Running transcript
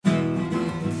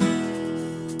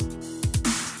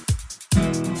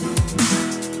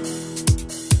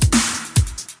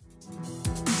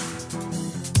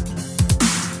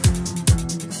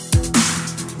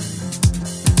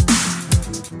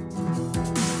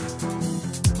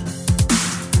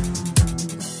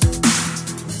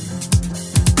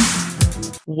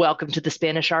Welcome to the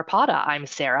Spanish Arpada. I'm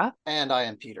Sarah, And I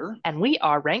am Peter. and we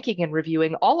are ranking and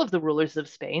reviewing all of the rulers of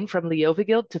Spain from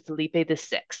Leovigild to Felipe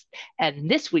VI.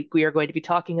 And this week we are going to be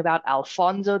talking about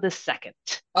Alfonso II.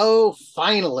 Oh,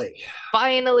 finally.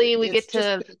 Finally, we It's get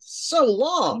just to, been so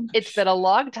long. it's been a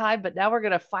long time, but now we're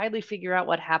going to finally figure out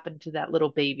what happened to that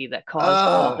little baby that caused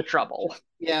all Uh, the trouble.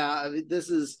 yeah, this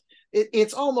is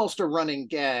it's almost a running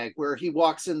gag where he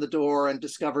walks in the door and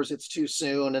discovers it's too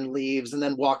soon and leaves, and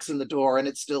then walks in the door and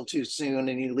it's still too soon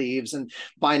and he leaves. And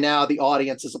by now the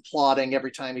audience is applauding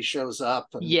every time he shows up.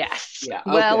 And Yes. yeah,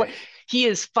 Well, okay. he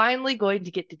is finally going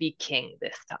to get to be king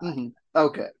this time.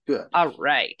 Okay, good. All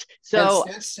right. Hence, So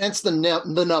hence the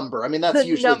number. I mean, the that's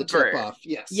usually the tip number. off.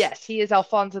 Yes. Yes, he is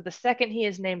Alfonso II. He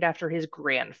is named after his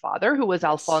grandfather, who was Yes.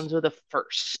 Alfonso the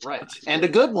First of Right. And a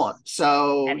good Asturias. one.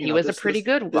 So, And he was a this pretty this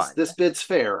good this one. this bid's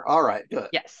fair. All right, good.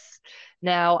 Yes.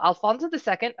 Now, Alfonso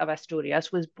II of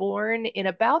Asturias was born in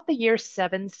about the year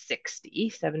 760, Okay.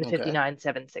 759,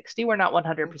 760. We're not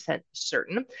 100%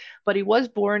 certain, but he was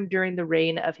born during the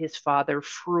reign of his father,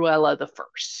 Fruela the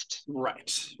First,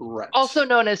 Right, right. also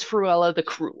known as Fruela the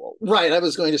Cruel. Right, I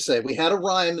was going to say we had a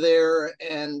rhyme there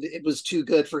and it was too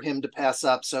good for him to pass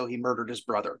up, so he murdered his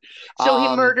brother. So he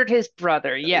Um, murdered his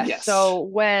brother, yes. yes. So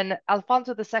when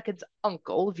Alfonso II's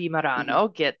uncle, Mhm.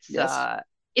 Vimarano, gets Yes.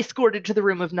 escorted to the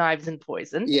room of knives and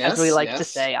poison, as we Yes, like to yes.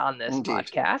 say on this Indeed.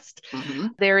 podcast, Hmm.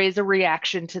 there is a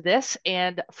reaction to this,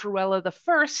 and Fruela the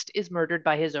First is murdered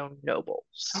by his own nobles.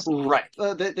 Right.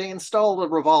 They installed a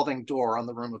revolving door on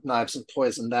the room of knives and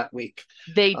poison that week.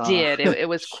 They Uh, did. It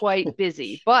was quite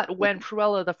busy. But when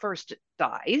Fruela the First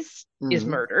dies, is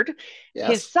mhm. murdered, his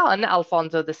Yes. son,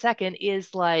 Alfonso II,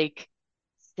 is like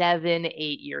 7,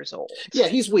 8 years old. Yeah,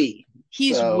 he's we.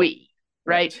 He's So, we,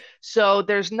 right? right. So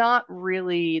there's not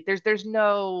really there's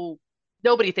no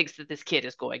nobody thinks that this kid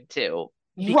is going to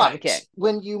become Right. king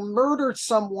When you murder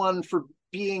someone for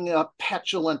being a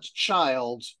petulant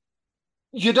child,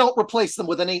 you don't replace them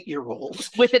with an 8-year old.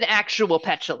 with an actual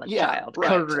petulant Yeah, child.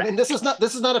 right. I mean, Correct.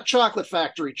 this is not a chocolate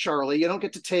factory, Charlie. You don't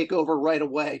get to take over right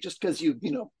away just because you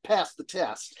passed the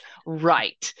test.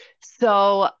 Right.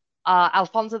 So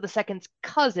Alfonso II's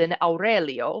cousin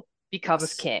Aurelio becomes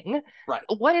Yes. king. Right.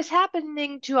 What is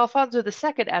happening to Alfonso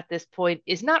II at this point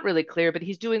is not really clear, but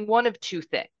he's doing one of two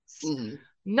things. Hmm.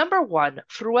 Number one,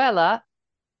 Fruela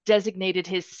designated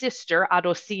his sister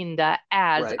Adocinda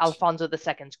as Right. Alfonso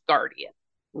II's guardian.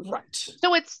 Right.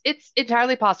 So it's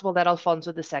entirely possible that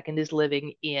Alfonso II is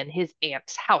living in his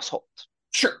aunt's household.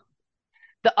 Sure.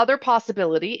 The other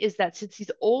possibility is that since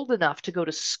he's old enough to go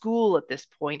to school at this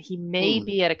point, he may Hmm.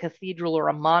 be at a cathedral or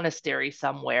a monastery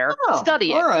somewhere Oh, all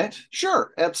studying. right.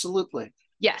 Sure. Absolutely.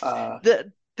 Yes, Uh,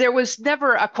 there was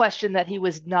never a question that he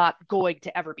was not going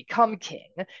to ever become king.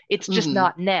 It's just mhm.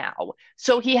 not now.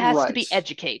 So he has to Right. be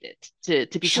educated to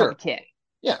become Sure. king.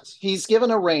 Yes. He's given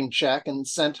a rain check and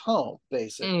sent home,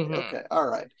 basically. Hmm. Okay. All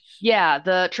right. Yeah,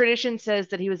 the tradition says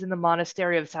that he was in the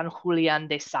monastery of San Julian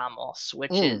de Samos, which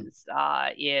Mm, is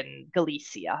in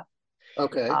Galicia,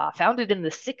 okay. founded in the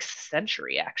 6th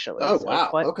century, actually. Oh, So wow.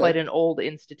 quite Okay. an old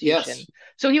institution. Yes.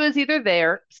 So he was either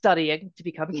there studying to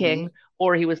become Hmm. king,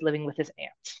 or he was living with his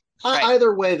aunt. Right.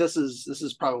 Either way, this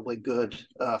is probably good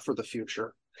for the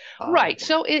future. Right. Um,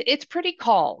 So it's pretty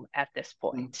calm at this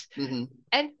point. mm-hmm.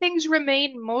 And things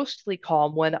remain mostly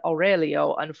calm when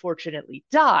Aurelio unfortunately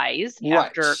dies Right.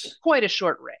 after quite a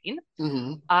short reign.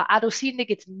 Hmm. Adocina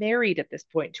gets married at this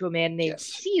point to a man named Yes.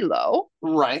 Silo,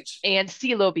 Right. and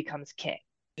Silo becomes king.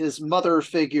 His mother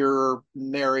figure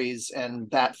marries, and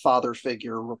that father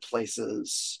figure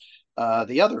replaces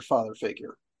the other father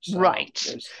figure. So Right.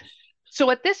 there's So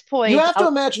at this you point, have to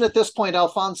imagine at this point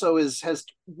Alfonso is has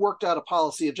worked out a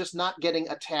policy of just not getting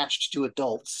attached to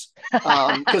adults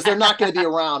because they're not going to be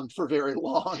around for very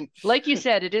long. like you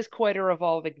said, it is quite a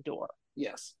revolving door.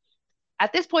 Yes.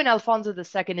 At this point, Alfonso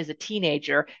II is a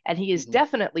teenager, and he is Hmm.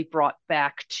 definitely brought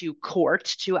back to court,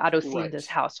 to Right. Adocinda's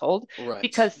household, Right.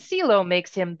 because Silo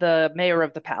makes him the mayor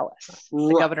of the palace,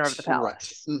 the governor of Right. the Right.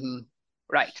 palace. Hmm.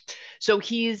 Right. So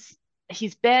he's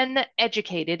been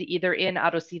educated either in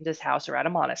Adocinda's house or at a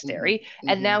Hmm. monastery,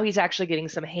 and Hmm. now he's actually getting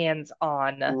some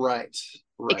hands-on Right.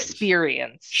 Right.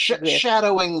 experience with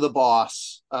Shadowing the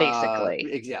boss.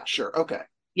 basically. Yeah. Sure. Okay.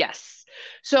 Yes.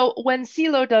 So when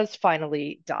Silo does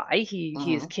finally die,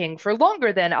 he's Hmm. king for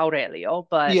longer than Aurelio,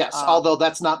 but Yes, although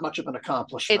that's not much of an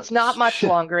accomplishment. it's not much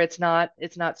longer. It's not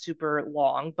super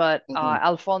long, but Hmm.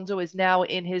 Alfonso is now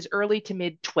in his early to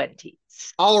mid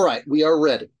 20s. All right, we are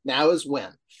ready. Now is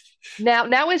when.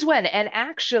 Now is when, and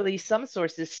actually some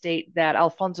sources state that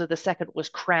Alfonso II was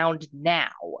crowned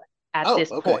now at Oh,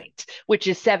 this okay. point, which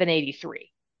is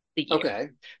 783. the year. Okay.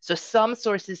 So some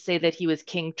sources say that he was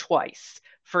king twice,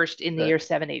 first in the Okay. year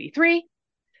 783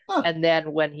 Huh. and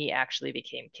then when he actually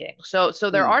became king. So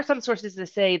there Hmm. are some sources that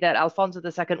say that Alfonso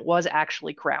II was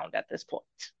actually crowned at this point.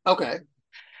 Okay.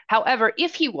 However,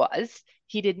 if he was,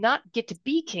 he did not get to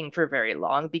be king for very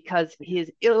long because his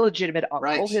illegitimate uncle,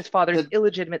 Right. his father's The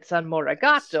illegitimate son yes.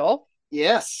 Moragato,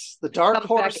 Yes. The dark comes back,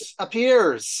 horse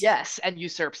appears. yes, and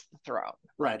usurps the throne.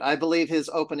 Right. I believe his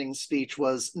opening speech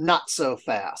was not so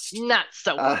fast. Not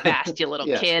so fast, you little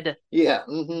Yeah. kid. Yeah.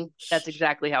 Hmm. That's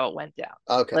exactly how it went down.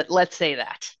 Okay. Let's say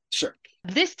that. Sure.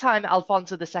 This time,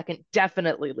 Alfonso II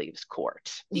definitely leaves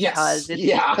court Yes. because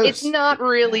Yeah. it's not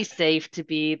really safe to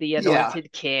be the Yeah.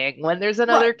 anointed king when there's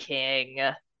another Right.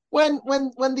 king. When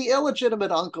the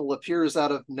illegitimate uncle appears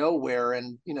out of nowhere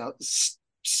and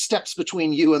steps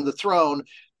between you and the throne,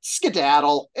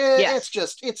 skedaddle. Yes.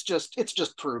 It's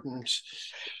just prudent.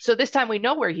 So this time we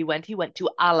know where he went. He went to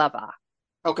Alava.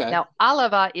 Okay. Now,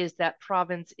 Alava is that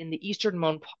province in the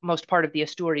easternmost part of the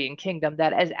Asturian kingdom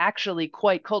that is actually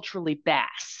quite culturally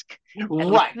Basque. And we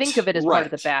think Right. of it as part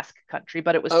of the Right. Basque country,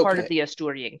 but it was part of Okay. the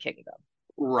Asturian kingdom.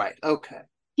 Right. Okay.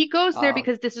 He goes there Um,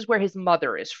 because this is where his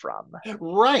mother is from.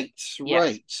 right. Yes,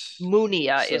 Right.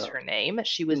 Munia is So. her name.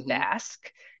 She was Mhm.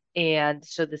 Basque. And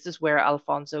so this is where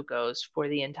Alfonso goes for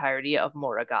the entirety of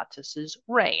Moragatos's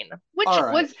reign, which All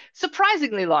right. was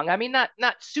surprisingly long. I mean, not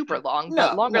super long,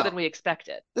 but No. longer than No. we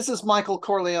expected. This is Michael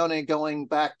Corleone going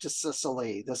back to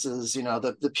Sicily. This is,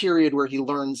 the period where he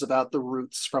learns about the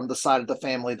roots from the side of the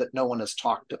family that no one has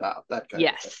talked about, that kind of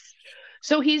thing. Yes.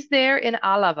 So he's there in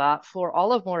Alava for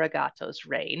all of Moragato's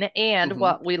reign. And Hmm.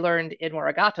 what we learned in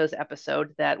Moragato's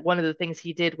episode that one of the things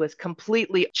he did was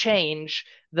completely change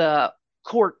the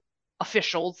court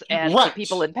officials and the Right.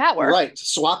 people in power Right.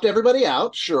 Swapped everybody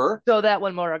out, sure. so that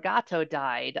when Moragato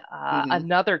died, Hmm.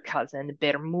 another cousin,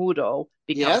 Bermudo,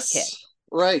 becomes king. Yes.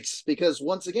 Right. Because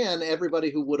once again, everybody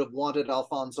who would have wanted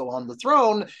Alfonso on the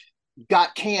throne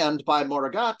got canned by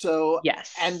Moragato. And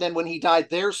Yes, then when he died,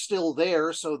 they're still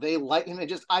there. So they like him.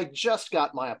 I just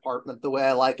got my apartment the way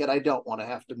I like it. I don't want to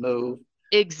have to move.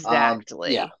 Yeah.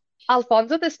 exactly.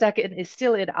 Alfonso II is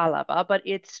still in Alava, but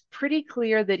it's pretty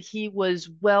clear that he was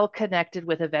well connected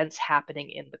with events happening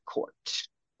in the court,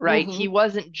 right? He Hmm.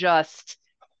 wasn't just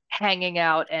hanging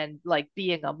out and like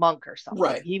being a monk or something.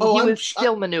 Right. He Oh, he was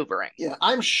still maneuvering. yeah,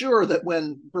 I'm sure that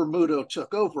when Bermudo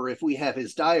took over, if we have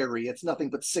his diary, it's nothing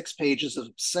but 6 pages of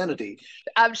obscenity.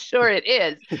 I'm sure it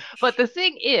is. But the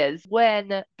thing is,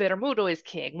 when Bermudo is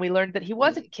king, we learned that he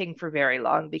wasn't king for very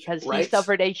long because he Right?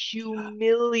 suffered a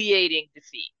humiliating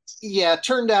defeat. Yeah,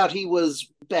 turned out he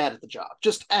was bad at the job,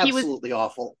 just He was absolutely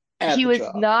awful at he the was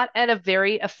job. not a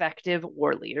very effective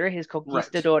war leader. His Right.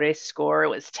 conquistadores score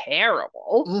was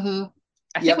terrible. Hmm.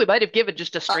 I think we Yep. might have given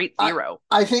just a I, straight I zero.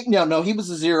 I think no, he was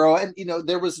a zero, and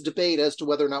there was a debate as to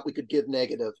whether or not we could give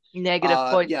negative. Negative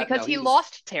points Yeah, because no, he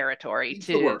lost territory he's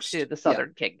the to worst. the Yeah.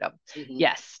 Southern Kingdom. Hmm.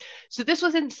 Yes. So this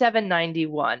was in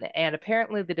 791, and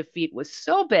apparently the defeat was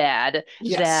so bad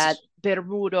that Yes.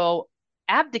 Bermudo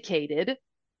abdicated,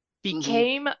 Hmm.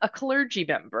 became a clergy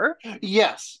member,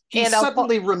 Yes. He and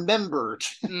suddenly remembered.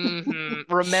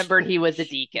 remembered he was a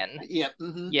deacon. Yeah.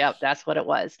 Hmm. Yep, that's what it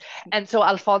was. And so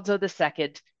Alfonso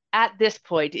II, at this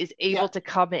point, is Yeah. able to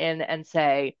come in and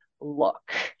say,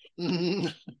 look, Hmm.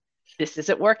 this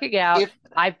isn't working out. If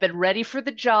I've been ready for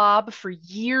the job for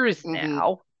years hmm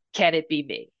now. Can it be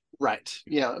me? Right.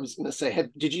 Yeah, I was going to say,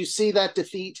 did you see that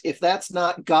defeat? If that's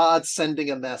not God sending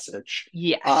a message,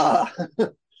 Yes. uh,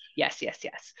 Yes, yes,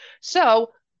 yes.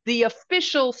 So the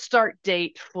official start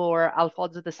date for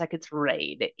Alfonso II's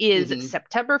reign is mhm.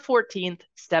 September 14th,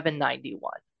 791.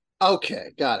 Okay,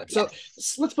 got it. So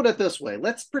Yes. let's put it this way.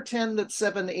 Let's pretend that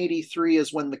 783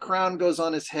 is when the crown goes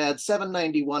on his head.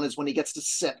 791 is when he gets to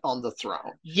sit on the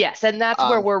throne. Yes, and that's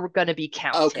where Um, we're going to be okay.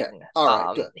 counting All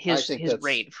right, good. his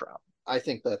reign from. I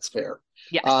think that's fair.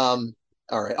 Yes. Um,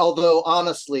 all right. Although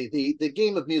honestly, the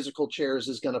game of musical chairs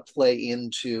is going to play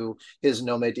into his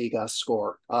No Me Digas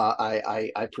score.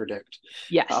 I predict. Uh,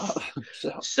 Yes.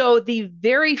 so. So the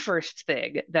very first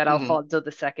thing that Mhm, Alfonso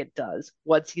II does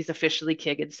once he's officially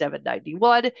king in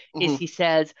 791 is mhm. he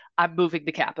says, I'm moving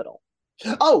the capital.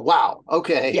 Oh wow.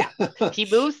 Okay. Yeah. He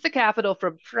moves the capital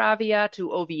from Pravia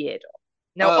to Oviedo.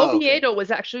 Now, Oh, okay. Oviedo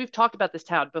was actually, we've talked about this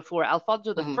town before.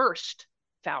 Alfonso the Mhm. First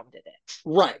founded it, I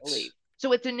Right. believe.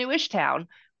 So it's a newish town.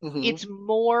 Hmm. It's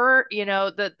more,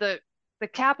 the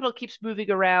capital keeps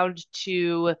moving around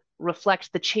to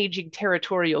reflect the changing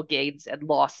territorial gains and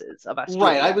losses of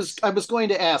Right. I was Asturias. I was going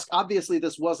to ask. Obviously,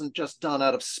 this wasn't just done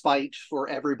out of spite for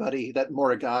everybody that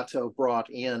Morigato brought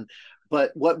in,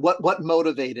 but what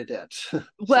motivated it?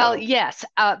 Well, So yes,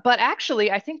 but actually,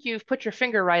 I think you've put your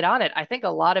finger right on it. I think a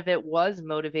lot of it was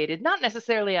motivated, not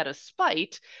necessarily out of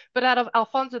spite, but out of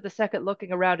Alfonso II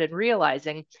looking around and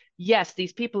realizing, yes,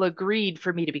 these people agreed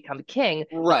for me to become king,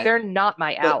 but right, they're not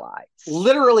my but allies.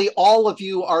 literally all of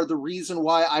you are the reason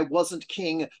why I wasn't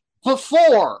king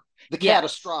before the Yes,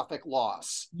 catastrophic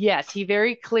loss. yes, he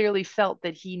very clearly felt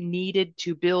that he needed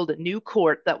to build a new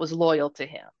court that was loyal to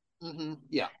him.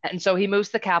 Yeah. And so he moves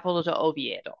the capital to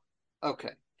Oviedo.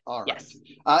 Okay. All right. Yes,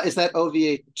 Is that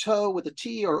Oviedo with a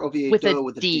T or with a Oviedo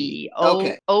with a D? D,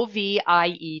 Okay. Oviedo,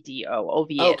 Okay.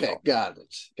 Oviedo. Got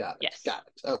it. Got it. Yes. Got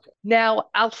it. Okay. Now,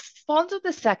 Alfonso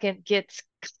II gets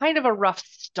kind of a rough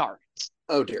start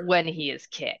Oh dear. when he is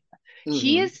king.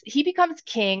 Mm-hmm. He becomes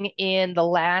king in the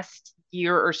last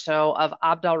year or so of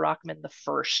Abd al-Rahman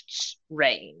I's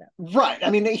reign. Right. I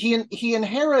mean, he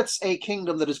inherits a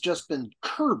kingdom that has just been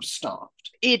curb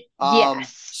stomped.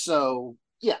 Yes. So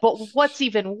yeah. But what's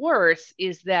even worse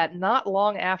is that not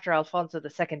long after Alfonso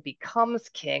II becomes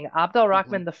king, Abd Mm-hmm.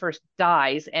 al-Rahman I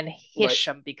dies and Right.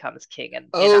 Hisham becomes king in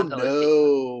Oh Andalusia.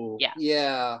 no. Yeah.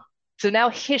 Yeah. So now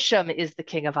Hisham is the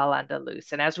king of Al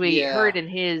Andalus. And as we Yeah. heard in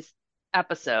his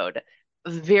episode,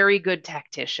 very good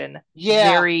tactician, Yeah.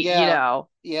 very, Yeah.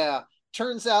 Yeah.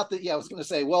 Turns out that, yeah, I was going to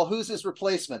say, well, who's his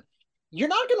replacement? You're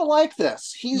not going to like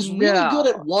this. He's really good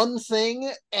at no. one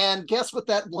thing, and guess what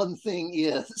that one thing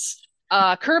is?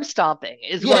 Curb stomping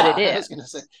is what it Yeah, I was going to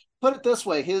say. is. Put it this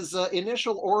way, his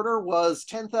initial order was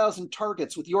 10,000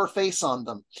 targets with your face on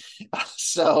them.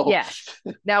 So, Yes.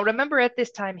 Now remember at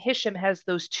this time, Hisham has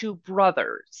those two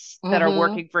brothers that are mm-hmm.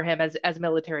 working for him as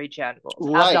military generals,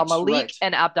 Abd Right, al-Malik right,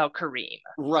 and Abd al-Karim.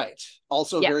 right.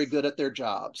 Also very Yes. good at their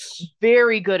jobs.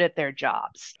 Very good at their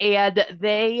jobs. And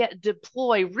they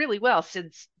deploy really well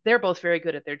since they're both very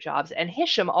good at their jobs. And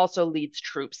Hisham also leads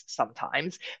troops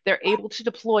sometimes. They're able to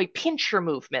deploy pincher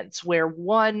movements where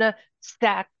one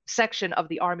section of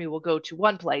the army will go to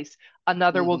one place,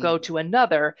 another will Mm-hmm. go to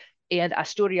another, and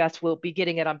Asturias will be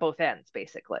getting it on both ends,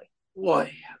 basically.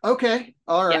 Boy. Okay.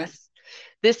 All right. Yes.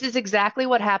 This is exactly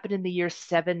what happened in the year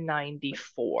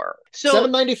 794. So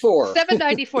 794.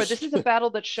 794, this is a battle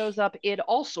that shows up in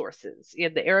all sources,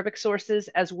 in the Arabic sources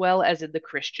as well as in the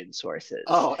Christian sources.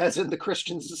 Oh, as in the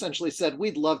Christians essentially said,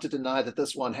 we'd love to deny that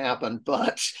this one happened,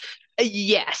 but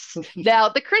Yes. Now,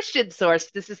 the Christian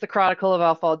source, this is the Chronicle of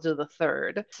Alfonso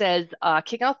III, says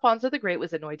King Alfonso the Great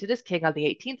was anointed as king on the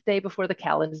 18th day before the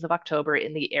calends of October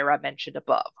in the era mentioned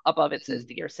above. Above it says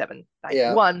the year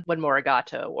yeah, 791 when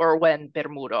Morigato or when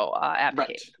Bermudo right.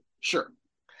 abdicated. Sure.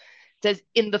 It says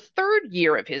in the third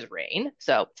year of his reign,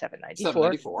 so 794,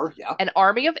 794. Yeah. an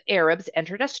army of Arabs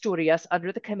entered Asturias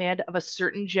under the command of a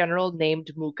certain general named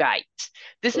Mugait.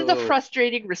 This is a Oh.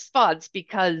 frustrating response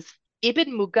because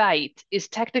Ibn Mugait is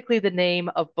technically the name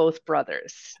of both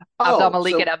brothers, Abd Oh,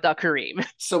 al-Malik and so Abd al-Karim.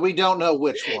 so we don't know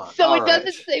which one. So All it right.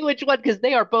 doesn't say which one because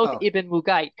they are both Oh, Ibn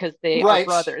Mugait because they are right.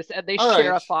 brothers and they All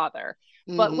share right. a father.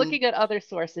 But Mm-hmm. looking at other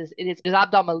sources, it is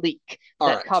Abd al-Malik All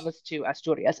that right. comes to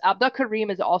Asturias. Abd al-Karim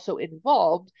is also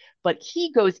involved, but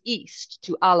he goes east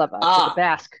to Alava, to the Ah,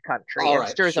 Basque country, all and right.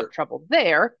 stirs up Sure. trouble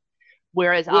there.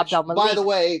 Whereas Abd Which, by the al-Malik,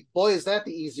 way, boy, is that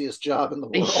the easiest job in the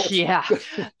world. yeah,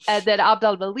 and then Abd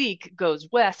al-Malik goes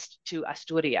west to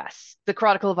Asturias. The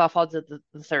Chronicle of Alfonso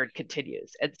III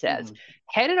continues and says, Mm-hmm.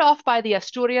 headed off by the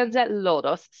Asturians at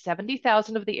Lodos,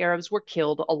 70,000 of the Arabs were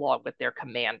killed along with their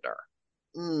commander.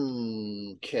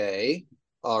 Okay.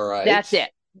 All right. That's it.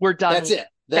 We're That's done. it.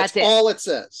 That's That's it. all it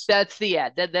says. That's the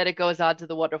end. Then it goes on to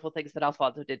the wonderful things that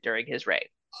Alfonso did during his reign.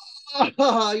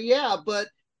 Yeah, but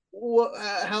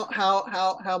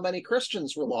how many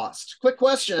Christians were lost? Quick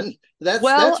question. That's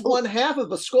Well, one half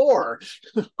of a score.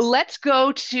 let's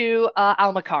go to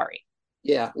Al-Makari.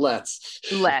 Yeah, let's.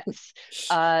 Let's.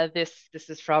 This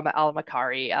is from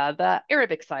Al-Makari, the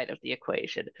Arabic side of the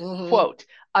equation. Mm-hmm. Quote,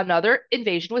 another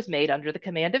invasion was made under the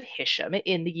command of Hisham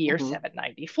in the year Mm-hmm.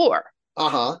 794.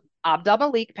 Uh-huh. Abd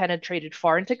al-Malik penetrated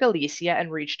far into Galicia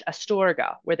and reached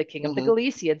Astorga, where the king of the Mm-hmm.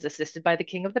 Galicians, assisted by the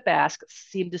king of the Basques,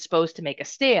 seemed disposed to make a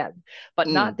stand. But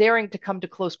Mm. not daring to come to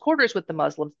close quarters with the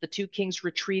Muslims, the two kings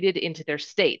retreated into their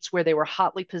states, where they were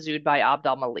hotly pursued by Abd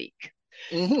al-Malik.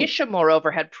 Mm-hmm. Hisham, moreover,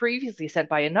 had previously sent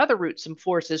by another route some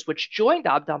forces which joined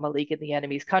Abd al-Malik in the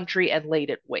enemy's country and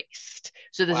laid it waste.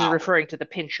 So this is Wow. referring to the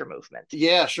Pincher movement.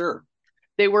 Yeah, sure.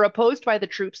 They were opposed by the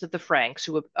troops of the Franks,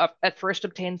 who at first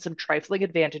obtained some trifling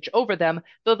advantage over them,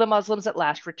 though the Muslims at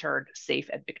last returned safe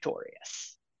and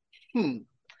victorious. Hmm.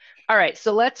 All right,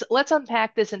 so let's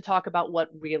unpack this and talk about what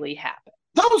really happened.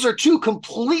 Those are two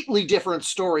completely different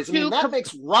stories. I mean, Two that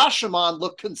makes Rashomon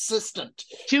look consistent.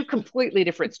 two completely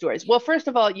different stories. Well, first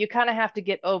of all, you kind of have to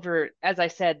get over, as I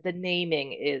said, the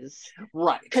naming is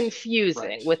Right. Right.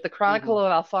 confusing with the Mm-hmm. Chronicle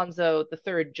of Alfonso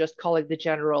III just calling the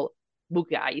general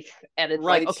Mugais. And it's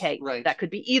like, Right. okay, Right. that could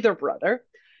be either brother.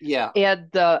 Yeah.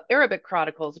 And the Arabic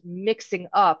chronicles mixing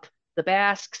up the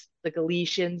Basques, the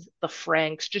Galicians, the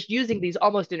Franks, just using these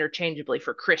almost interchangeably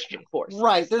for Christian Right.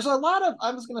 forces. There's a lot of,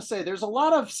 I was going to say, there's a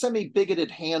lot of semi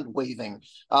bigoted hand waving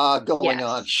going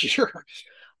on Yes. here.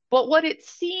 But what it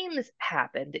seems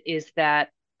happened is that,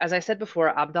 as I said before,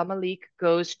 Abd al Malik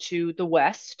goes to the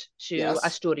west to Yes.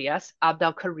 Asturias, Abd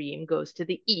al Karim goes to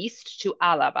the east to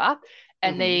Alaba,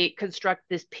 and Mm-hmm. they construct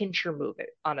this pincher movement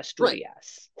on Right.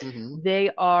 Asturias. Mm-hmm.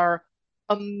 They are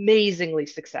amazingly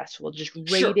successful, just Sure.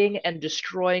 raiding and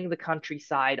destroying the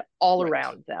countryside all Right.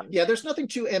 around them. Yeah, there's nothing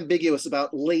too ambiguous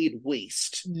about laid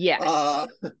waste. Yes.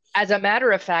 As a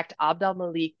matter of fact, Abd al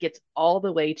Malik gets all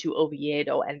the way to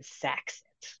Oviedo and sacks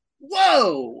it.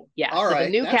 Whoa. Yeah, All so the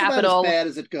right. new That's about as capital, bad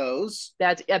as it goes.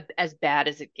 that's as bad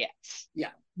as it gets.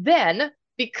 Yeah. Then,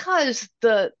 because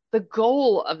the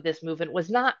goal of this movement was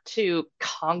not to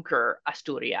conquer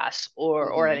Asturias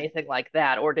or Mm-hmm. anything like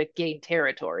that, or to gain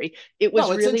territory, it No,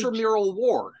 was it's really intramural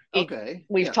war. it. Okay.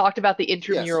 We've Yeah. talked about the Yes.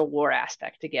 intramural war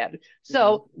aspect again. Mm-hmm.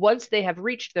 So once they have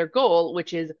reached their goal,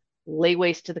 which is lay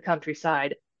waste to the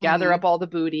countryside, gather Mm-hmm. up all the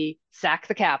booty, sack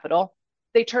the capital,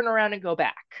 they turn around and go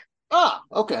back Ah,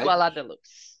 to okay.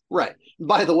 Al-Andalus. Right.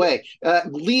 By the way,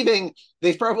 leaving,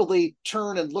 they probably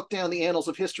turn and look down the annals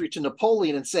of history to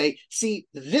Napoleon and say, see,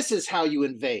 this is how you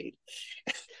invade.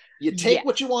 You take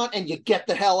what you Yes. want and you get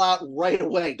the hell out right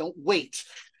away. Don't wait.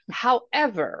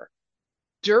 However,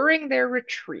 during their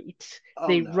retreat, Oh,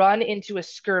 they no. run into a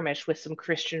skirmish with some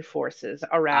Christian forces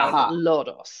around Aha.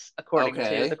 Lodos, according to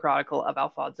the Okay. Chronicle of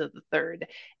Alfonso III.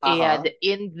 Uh-huh. And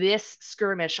in this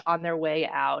skirmish on their way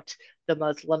out, the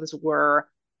Muslims were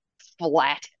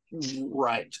flattened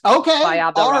Right. by Okay.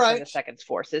 Abd All al-Rahman right. II's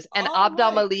forces, and All Abd right.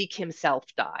 al-Malik himself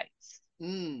dies.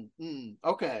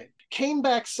 Okay. Came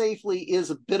back safely is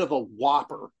a bit of a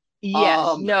whopper. Yes,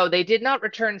 Um, no, they did not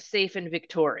return safe and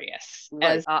victorious,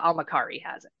 right. as al-Makari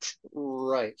has it.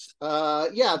 Right.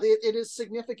 Yeah, it is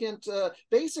significant.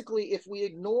 Basically, if we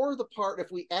ignore the part, if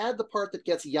we add the part that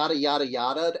gets yada yada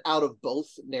yada out of both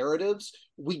narratives,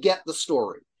 we get the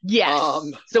story. Yes,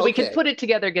 so we can Okay. put it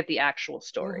together, get the actual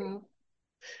story. Mm-hmm.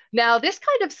 Now, this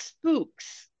kind of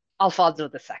spooks Alfonso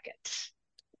II.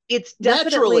 It's Naturally.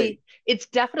 definitely it's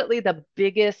definitely the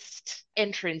biggest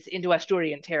entrance into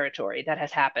Asturian territory that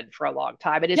has happened for a long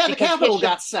time. And it's Yeah, the because capital Hisham,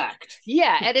 got sacked.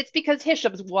 yeah, and it's because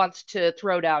Hisham wants to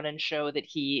throw down and show that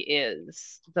he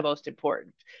is the most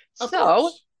important. Of So,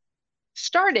 course.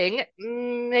 starting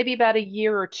maybe about a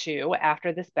year or two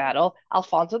after this battle,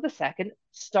 Alfonso II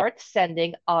starts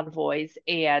sending envoys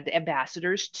and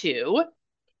ambassadors to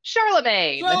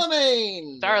Charlemagne.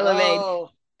 Charlemagne. Charlemagne. Oh,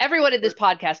 Everyone in this we're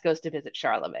podcast goes to visit yeah,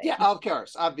 Charlemagne. of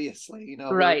course, obviously.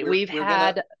 We're Right. we're we're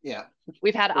gonna yeah,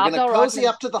 We've had we're gonna Abdul cozy up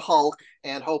Rahman's to the Hulk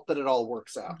and hope that it all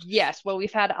works out. yes, well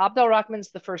we've had Abdul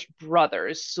Rahman's the first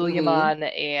brothers, Mm-hmm. Suleiman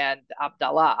and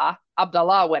Abdallah.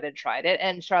 Abdallah went and tried it,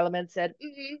 and Charlemagne said,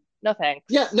 no Yeah,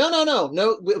 thanks. no, no, no,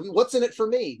 no. What's in it for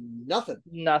me? Nothing.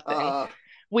 Nothing. Uh,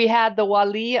 We had the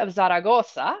Wali of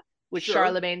Zaragoza, which sure.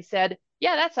 Charlemagne said,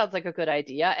 yeah, that sounds like a good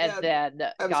idea, and Yeah, then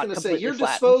I was got gonna say completely you're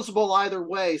flattened. disposable either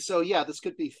way, so yeah, this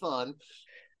could be fun.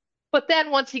 But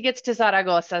then once he gets to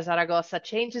Zaragoza, Zaragoza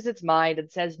changes its mind and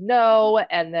says no,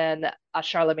 and then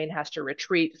Charlemagne has to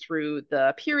retreat through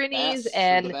the Pyrenees Through the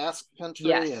and Basque country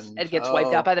yes, and and gets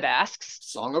wiped out by the Basques.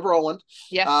 Song of Roland.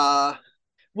 Yes. Uh,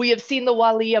 We have seen the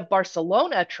Wali of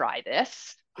Barcelona try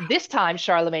this. This time,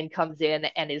 Charlemagne comes in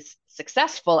and is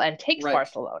successful and takes right.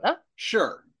 Barcelona.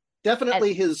 Sure. And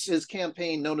Definitely his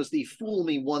campaign known as the Fool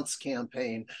Me Once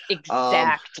campaign. Um,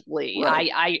 exactly.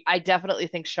 right. I definitely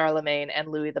think Charlemagne and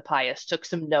Louis the Pious took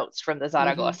some notes from the Mm-hmm.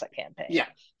 Zaragoza campaign. Yeah.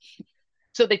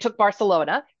 So they took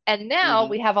Barcelona, and now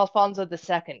Mm-hmm. we have Alfonso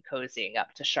II cozying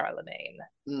up to Charlemagne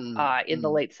in the Mm-hmm.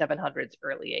 late 700s,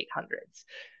 early 800s.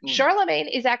 Mm. Charlemagne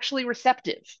is actually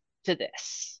receptive to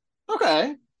this.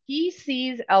 Okay. He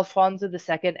sees Alfonso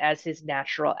II as his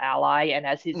natural ally and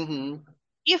as his, Mm-hmm.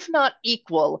 if not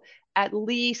equal, at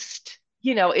least,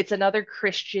 it's another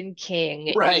Christian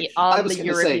king Right. I on was the going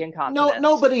to say, European no, continent.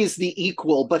 nobody's the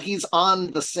equal, but he's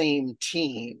on the same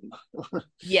team.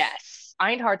 Yes.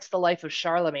 Einhardt's The Life of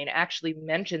Charlemagne actually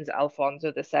mentions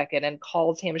Alfonso II and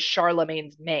calls him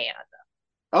Charlemagne's man.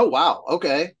 Oh wow.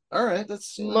 Okay. All right.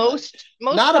 That's Most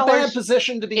not a bad scholars,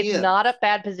 position to be it's in. not a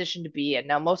bad position to be in.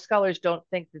 Now, most scholars don't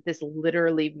think that this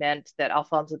literally meant that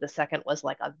Alfonso II was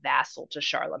like a vassal to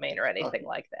Charlemagne or Uh, anything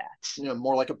like that.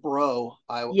 more like a bro.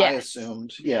 I Yes.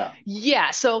 assumed. Yeah.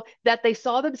 Yeah, so that they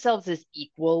saw themselves as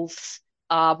equals,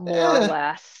 more or Eh,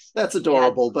 less. that's And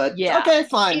adorable, but yeah, okay,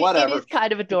 fine, it is whatever.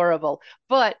 kind of adorable.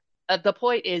 But the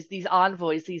point is, these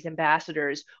envoys, these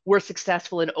ambassadors, were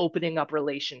successful in opening up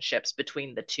relationships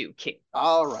between the two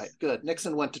All right, kingdoms. good.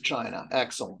 Nixon went to China.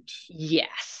 Excellent.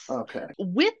 Yes. Okay.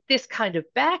 With this kind of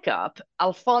backup,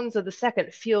 Alfonso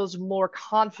II feels more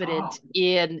confident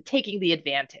in taking the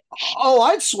advantage. Oh,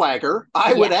 I'd swagger.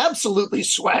 I would Yes. absolutely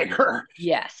swagger.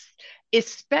 Yes.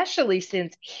 Especially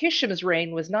since Hisham's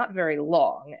reign was not very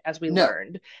long, as we No,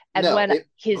 learned. And no. when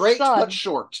his Great but son,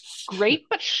 short. great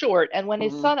but short, and when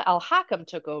his Mhm. son Al Hakam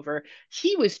took over,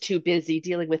 he was too busy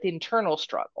dealing with internal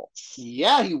struggles.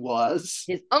 Yeah, he was.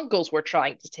 His uncles were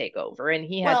trying to take over, and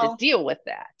he had to Well, deal with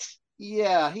that.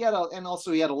 yeah, and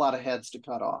also he had a lot of heads to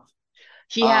cut off.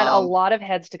 He had a Um, lot of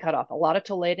heads to cut off, a lot of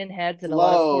Toledan heads and a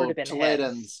lot of Lo, Cordovan heads.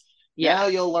 Toledans. Now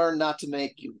you'll Yes. learn not to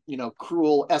make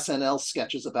cruel SNL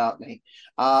sketches about me.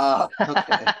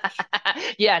 Okay.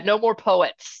 Yeah, no more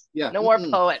poets. Yeah. No more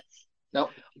Mm-mm. poets. No.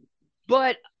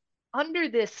 But under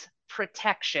this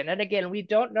protection, and again, we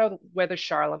don't know whether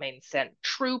Charlemagne sent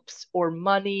troops or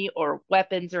money or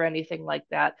weapons or anything like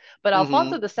that, but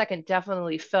Alfonso Mm-hmm. II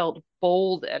definitely felt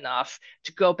bold enough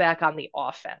to go back on the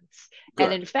offense. And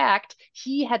Good. in fact,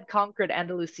 he had conquered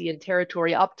Andalusian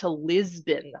territory up to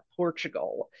Lisbon,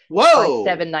 Portugal by Whoa.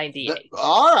 798.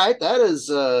 All right. That is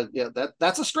yeah,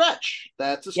 that's a stretch.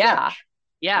 That's a Yeah. stretch. All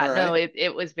Yeah, no, right.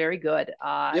 it was very good.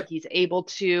 Yep. He's able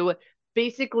to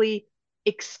basically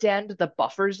extend the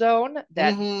buffer zone,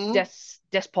 that Mm-hmm.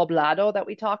 despoblado that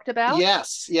we talked about.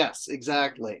 Yes, yes,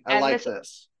 exactly. I And like this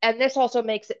this. and this also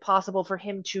makes it possible for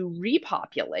him to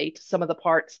repopulate some of the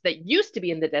parts that used to be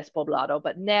in the despoblado,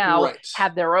 but now Right.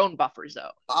 have their own buffer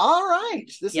zone. All right.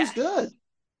 This is good.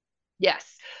 Yes.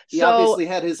 Yes. He So obviously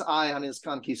had his eye on his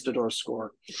conquistador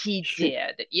score. he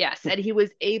did. Yes. And he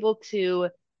was able to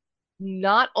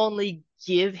not only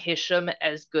give Hisham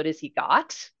as good as he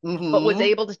got, but was Mm-hmm.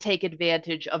 able to take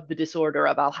advantage of the disorder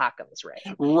of Al Hakam's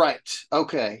reign. Right.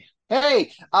 Okay.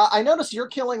 Hey, I noticed you're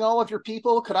killing all of your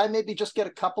people. Could I maybe just get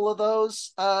a couple of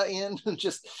those in?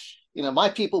 Just, my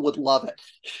people would love it.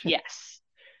 Yes.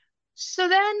 So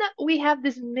then we have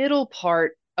this middle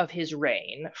part of his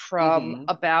reign from Mm-hmm.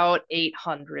 about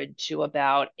 800 to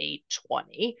about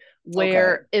 820, Okay.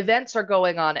 where events are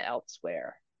going on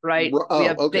elsewhere, right? We Oh,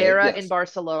 have okay. Bera in Yes.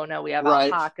 Barcelona, we have Al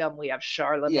Right. Hakam, we have Yeah. I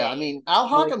Charlemagne. mean, Al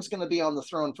We, Hakam's going to be on the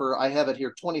throne for. I have it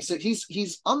here. 26.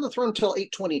 He's on the throne till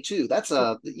 822. That's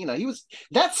he was.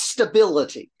 That's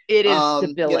stability. it is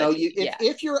stability, If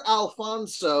yes. you're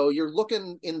Alfonso, you're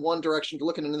looking in one direction, you're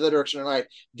looking in another direction. All right,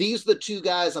 these are the two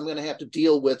guys I'm going to have to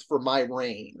deal with for my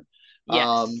reign,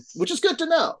 Yes. which is good to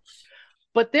know.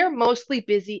 But they're mostly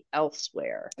busy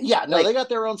elsewhere. Yeah, no, they Like got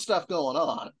their own stuff going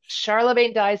on.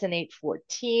 Charlemagne dies in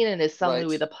 814, and his son Right,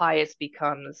 Louis the Pious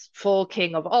becomes full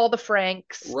king of all the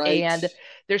Franks, right. and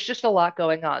there's just a lot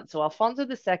going on. So Alfonso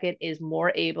II is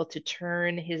more able to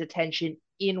turn his attention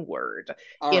inward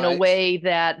All in a right. way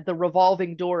that the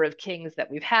revolving door of kings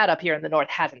that we've had up here in the north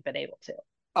hasn't been able to.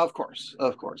 Of course,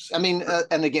 of course. I mean,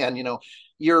 and again,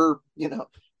 your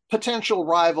potential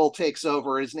rival takes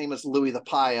over. His name is Louis the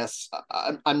Pious.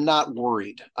 I'm not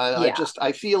worried. Yeah,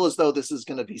 I feel as though this is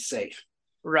going to be safe.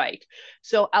 right.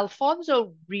 So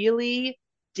Alfonso really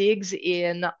digs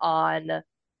in on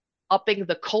upping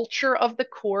the culture of the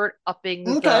court, upping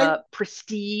Okay. the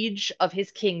prestige of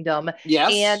his kingdom,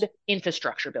 Yes. and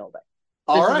infrastructure building.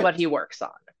 All This is right. what he works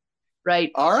on,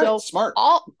 right? All right. So Smart.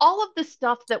 all of the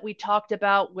stuff that we talked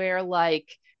about, where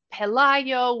like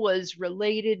Pelayo was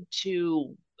related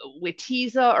to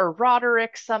Witiza or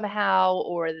Roderick somehow,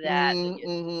 or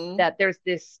Mm-hmm. that there's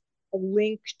this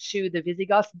link to the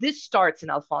Visigoths. This starts in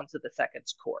Alfonso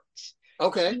II's court.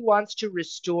 Okay. He wants to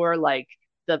restore like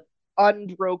the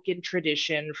unbroken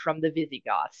tradition from the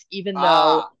Visigoths, even though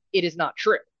Ah, it is not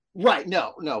true. right.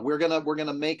 No, no. We're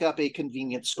gonna make up a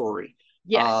convenient story.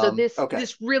 Yeah, so this Okay.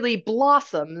 this really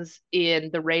blossoms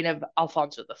in the reign of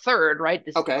Alfonso III, right?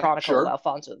 This is the Okay. Chronicle of Sure.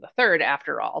 Alfonso III,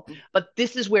 after all. But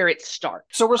this is where it So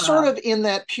starts. we're sort of in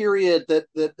that period that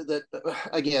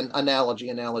again,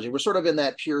 analogy. We're sort of in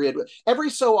that period.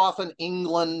 Every so often,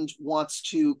 England wants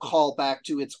to call back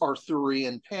to its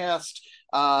Arthurian past.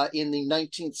 In the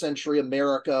 19th century,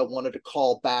 America wanted to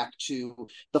call back to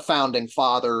the founding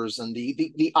fathers and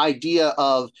the idea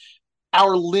of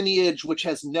our lineage, which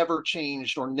has never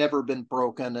changed or never been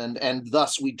broken, and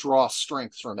thus we draw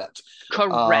strength from it.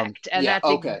 Correct. And Yeah, that's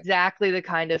okay. exactly the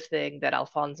kind of thing that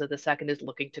Alfonso II is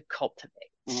looking to cultivate.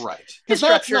 Right. Because His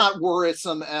that's structure, not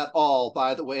worrisome at all,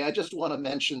 by the way. I just want to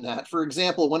mention that. For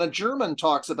example, when a German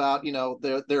talks about,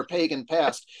 their pagan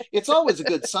past, it's always a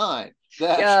good sign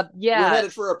that we're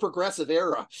headed for yes, a progressive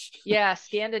era. yeah,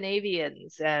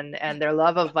 Scandinavians and their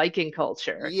love of Viking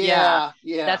culture. Yeah,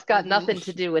 Yeah, yeah. that's got nothing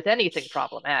to do with anything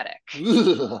problematic.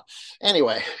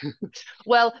 Anyway.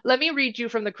 Well, let me read you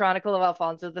from the Chronicle of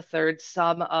Alfonso III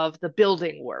some of the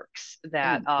building works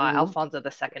that Mm-hmm. Alfonso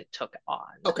II took on.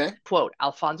 Okay. Quote,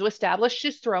 Alfonso established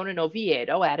his throne in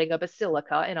Oviedo, adding a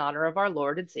basilica in honor of our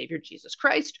Lord and Savior Jesus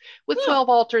Christ, with Yeah. 12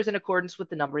 altars in accordance with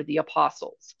the number of the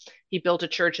apostles. He built a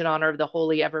church in honor of the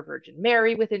Holy Ever Virgin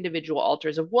Mary, with individual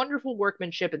altars of wonderful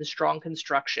workmanship and strong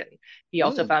construction. He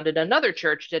also Mm. founded another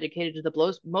church dedicated to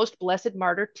the most blessed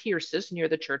martyr Tirsus near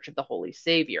the Church of the Holy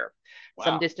Savior.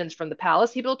 Some Wow. distance from the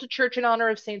palace, he built a church in honor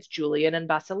of Saints Julian and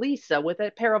Basilissa with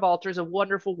a pair of altars of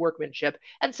wonderful workmanship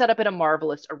and set up in a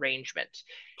marvelous arrangement.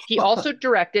 He also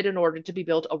directed and ordered to be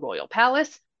built a royal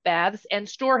palace, baths, and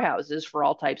storehouses for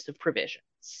all types of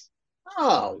provisions.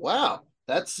 Oh, wow.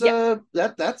 That's Yeah.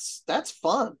 that's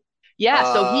fun.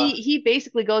 Yeah, so Uh he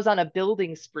basically goes on a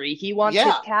building spree. He wants his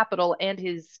yeah. capital and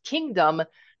his kingdom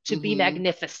to be Mm-hmm.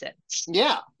 magnificent.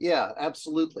 Yeah, yeah,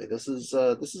 absolutely. This is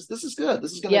good. This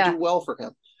is gonna Yeah, do well for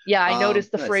him. yeah, I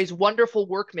noticed the Nice. phrase wonderful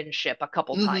workmanship a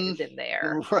couple times in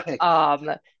there. Mm-hmm. Right.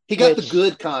 Um, He got the which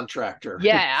good contractor.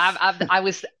 Yeah, I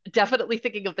was definitely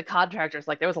thinking of the contractors.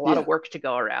 Like there was a lot of Yeah. work to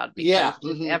go around Yeah. because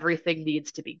just Mm-hmm. everything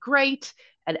needs to be great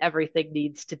and everything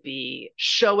needs to be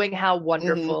showing how Mm-hmm.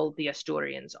 wonderful the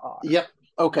Asturians are. Yep.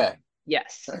 Okay.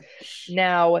 Yes.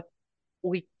 Now,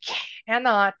 we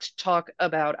cannot talk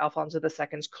about Alfonso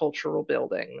II's cultural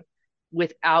building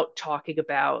without talking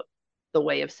about the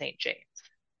Way of St. James.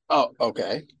 Oh,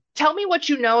 okay. Tell me what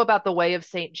you know about the Way of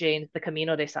St. James, the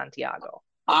Camino de Santiago.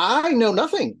 I know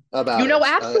nothing You about know it.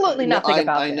 absolutely No, nothing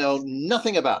about I know this.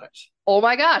 nothing about it. Oh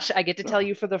my gosh, I get to tell Oh,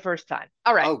 you for the first time.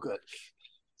 All right. oh, good.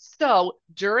 So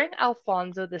during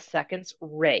Alfonso II's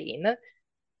reign,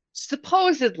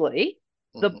 supposedly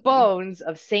the Hmm. bones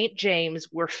of St.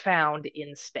 James were found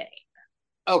in Spain.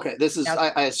 Okay, this is. Now,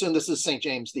 I assume this is Saint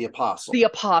James the Apostle. the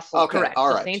apostle, Okay, correct. all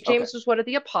So right. St. Okay, James was one of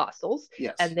the apostles,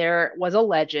 yes. and there was a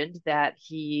legend that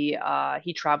he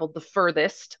traveled the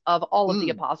furthest of all of the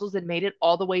Mm. apostles and made it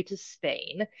all the way to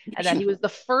Spain, and that he was the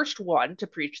first one to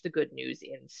preach the good news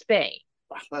in Spain.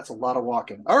 That's a lot of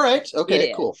walking. All right. It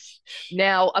Okay. Cool. is.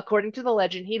 Now, according to the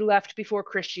legend, he left before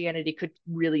Christianity could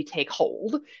really take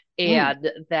hold, Mm.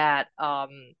 and that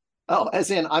Oh, as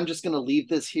in, I'm just going to leave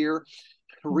this here.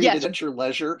 Read it yes, at your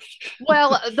leisure.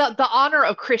 well, the honor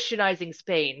of Christianizing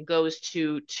Spain goes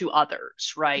to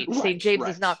others, right? St. Right. James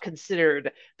is Right. not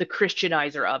considered the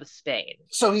Christianizer of Spain.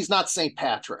 So he's not Saint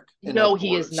Patrick, in No, other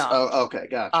he is words. not. Oh, okay.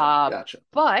 Gotcha. Uh, Gotcha.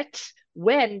 but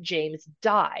when James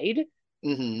died,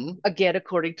 Mm-hmm. again,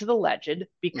 according to the legend, Mm-hmm.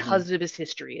 because of his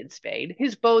history in Spain,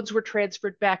 his bones were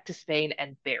transferred back to Spain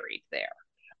and buried there.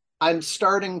 I'm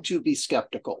starting to be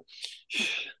skeptical.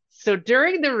 So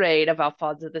during the reign of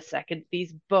Alfonso II,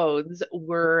 these bones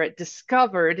were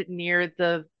discovered near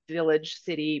the village,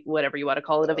 city, whatever you want to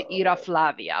call it, of Ira Uh,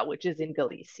 Flavia, which is in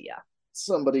Galicia.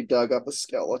 Somebody dug up a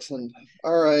skeleton.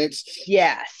 All right.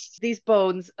 Yes, these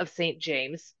bones of St.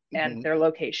 James and Mm-hmm. their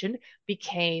location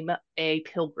became a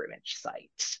pilgrimage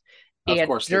site. Of And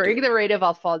course they during did. the reign of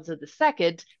Alfonso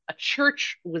II, a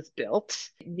church was built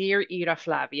near Ira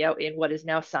Flavia in what is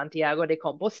now Santiago de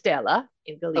Compostela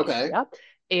in Okay. Galicia.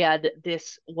 And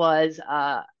this was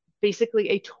basically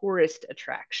a tourist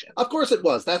attraction. Of course it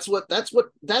was. That's what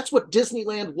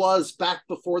Disneyland was back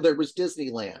before there was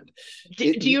Disneyland. Do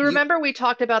you You remember we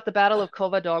talked about the Battle of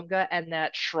Covadonga and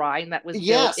that shrine that was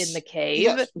built in the yes, cave?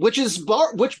 yes.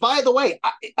 Which by the way,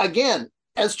 again,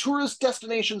 as tourist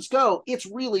destinations go, it's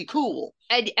really cool.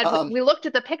 And Um, we looked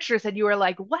at the pictures and you were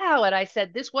like, wow. And I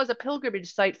said, this was a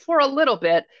pilgrimage site for a little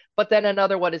bit, but then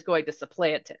another one is going to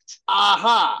supplant it.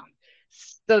 aha,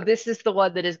 So this is the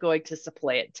one that is going to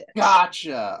supplant it.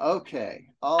 gotcha. Okay,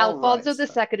 all right. Alfonso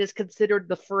II is considered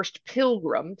the first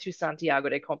pilgrim to Santiago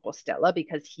de Compostela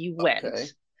because he Okay,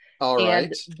 went. all And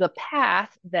right. the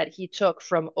path that he took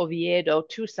from Oviedo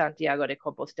to Santiago de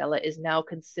Compostela is now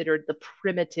considered the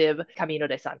primitive Camino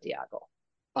de Santiago.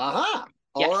 Aha,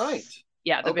 all right. Yes.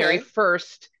 Yeah, the very Okay,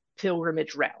 first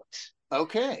pilgrimage route.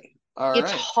 okay, all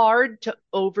It's right. hard to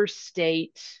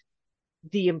overstate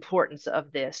the importance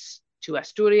of this to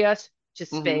Asturias, to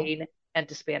Mm-hmm. Spain, and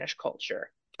to Spanish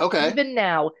culture. Okay. Even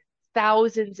now,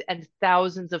 thousands and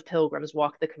thousands of pilgrims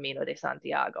walk the Camino de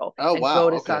Santiago Oh, and go wow.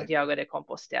 to Okay. Santiago de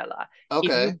Compostela. If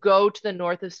you Okay. go to the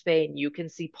north of Spain, you can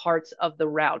see parts of the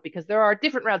route because there are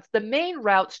different routes. The main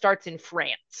route starts in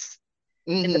France,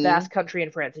 in the Mm-hmm. Basque Country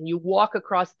in France, and you walk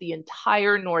across the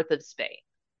entire north of Spain.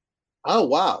 Oh,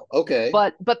 wow. Okay.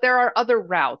 But there are other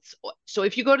routes. So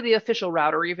if you go to the official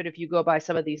route, or even if you go by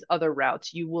some of these other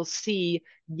routes, you will see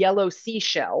yellow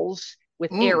seashells with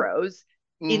Mm. arrows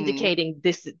Mm-hmm. indicating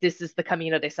this is the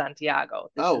Camino de Santiago.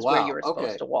 This Oh, is where wow. you're supposed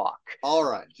Okay. to walk. All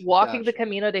right. Walking the Gotcha.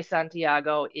 Camino de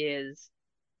Santiago is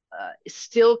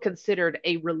still considered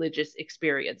a religious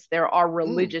experience. There are Mm.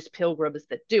 religious pilgrims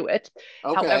that do it.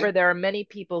 However, Okay. there are many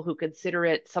people who consider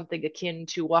it something akin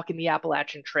to walking the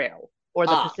Appalachian Trail or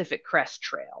the Ah, Pacific Crest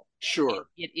Trail. sure.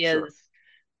 It Sure. is,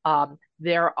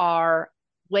 there are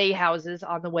way houses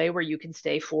on the way where you can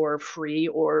stay for free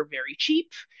or very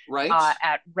cheap Right.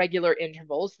 at regular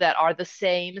intervals that are the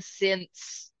same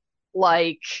since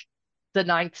like the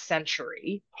ninth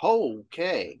century.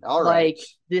 Okay. All right. Like,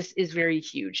 this is very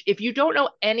huge. If you don't know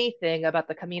anything about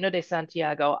the Camino de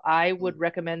Santiago, I Mm. would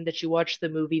recommend that you watch the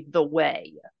movie The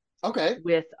Way Okay.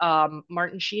 with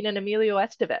Martin Sheen and Emilio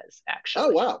Estevez, Oh,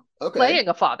 actually, wow. Okay. playing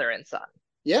a father and son.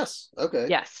 Yes. Okay.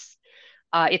 Yes.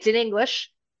 It's in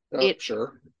English. Oh, It,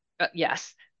 sure.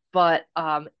 yes, but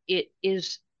it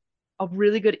is a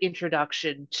really good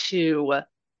introduction to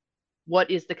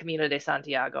what is the Camino de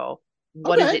Santiago?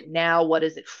 What is Okay. it now? What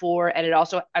is it for? And it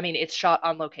also, I mean, it's shot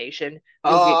on location. Oh,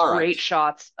 You'll get all right. great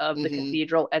shots of the Mm-hmm.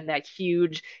 cathedral and that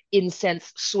huge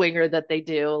incense swinger that they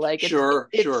do. Like Sure.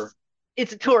 Sure.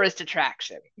 it's a tourist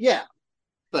attraction, Yeah.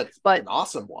 But it's but an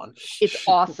awesome one. it's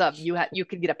awesome. You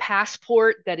can get a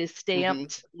passport that is Mm-hmm.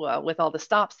 stamped well, with all the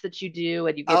stops that you do,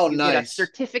 and Oh, you get a nice.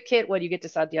 certificate when you get to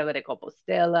Santiago de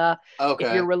Compostela. If you're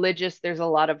Okay. religious, there's a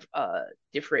lot of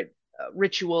different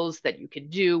rituals that you can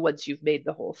do once you've made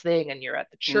the whole thing and you're at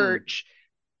the Mm. church.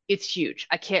 It's huge.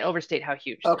 I can't overstate how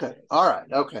huge this Okay. All is.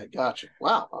 right. Okay. Gotcha.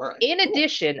 Wow. All right. In Cool.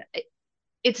 addition,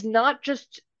 it's not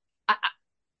just.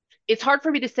 It's hard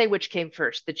for me to say which came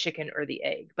first, the chicken or the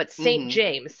egg. But St. Mm-hmm.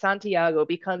 James, Santiago,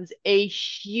 becomes a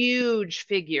huge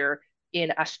figure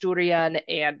in Asturian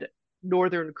and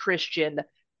Northern Christian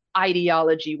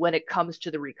ideology when it comes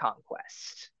to the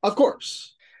Reconquest. Of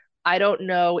course. I don't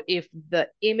know if the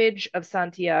image of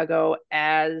Santiago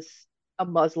as a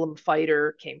Muslim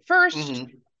fighter came first, Mm-hmm.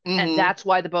 and Mm-hmm.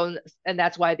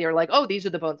 that's why they're like, oh, these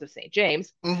are the bones of St.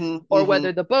 James, Mm-hmm. or Mm-hmm.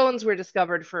 whether the bones were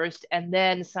discovered first and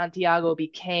then Santiago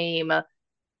became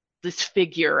this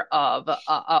figure of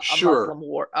a Sure. Muslim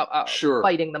war, Sure.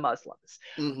 fighting the Muslims.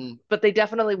 Mm-hmm. But they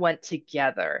definitely went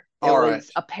together. There All right.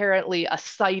 was apparently a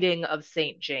sighting of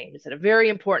St. James at a very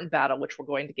important battle, which we're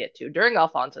going to get to during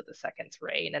Alfonso II's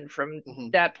reign. And from Mm-hmm.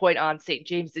 that point on, St.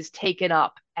 James is taken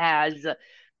up as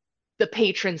the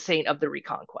patron saint of the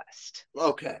Reconquest.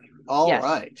 Okay. All Yes,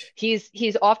 right.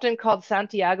 he's often called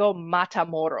Santiago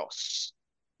Matamoros.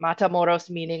 Matamoros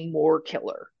meaning moor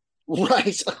killer.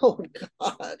 Right. Oh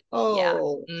God. Yeah.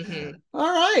 Oh. Hmm. All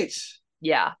right.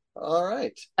 Yeah. All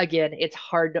right. Again, it's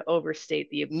hard to overstate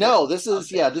the No, importance this of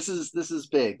is, yeah, this. this is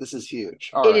big. This is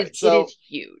huge. All right. It So is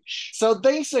huge. so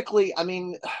basically, I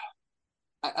mean,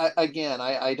 again,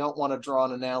 I don't want to draw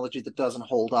an analogy that doesn't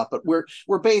hold up, but we're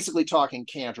basically talking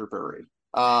Canterbury.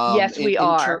 Yes, we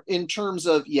are. In terms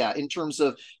of, yeah, in terms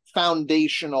of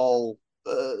foundational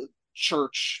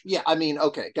church. Yeah, I mean,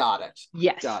 okay, got it.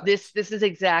 Yes, Got it. this is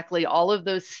exactly all of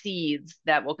those seeds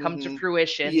that will come to Mm-hmm.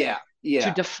 fruition Yeah, to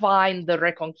yeah. define the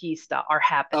Reconquista are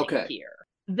happening Okay. here.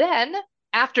 Then,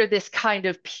 after this kind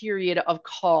of period of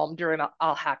calm during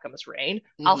Al-Hakam's reign,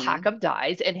 Mm-hmm. Al-Hakam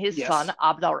dies and his son Yes.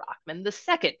 Abd al-Rahman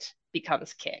II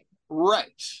becomes king.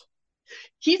 Right.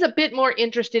 He's a bit more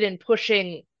interested in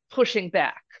pushing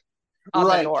back on the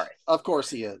Right. north. Of course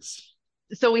he is.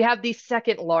 So we have the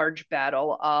second large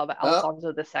battle of Uh,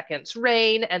 Alfonso II's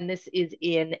reign, and this is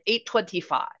in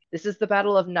 825. This is the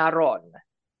Battle of Naron,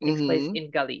 takes place mm-hmm. in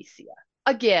Galicia.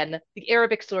 Again, the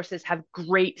Arabic sources have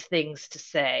great things to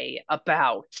say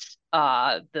about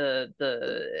the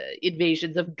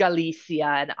invasions of Galicia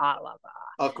and Alava,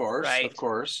 Of course. Of right?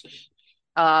 course.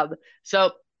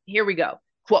 So here we go.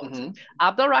 Quote, Mm-hmm.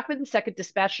 Abdul-Rahman II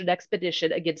dispatched an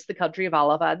expedition against the country of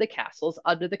Alava and the castles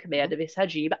under the Mm-hmm. command of his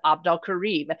Hajib, Abd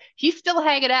al-Karim. He's still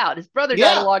hanging out. His brother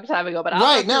died a Yeah. long time ago, but Abd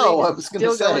Right. al-Karim No, I is was going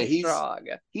to still say going strong.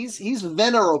 he's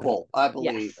venerable, I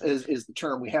believe, Yes. is the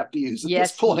term we have to use at this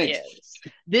Yes, he point. is.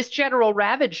 This general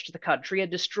ravaged the country and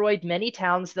destroyed many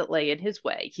towns that lay in his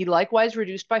way. He likewise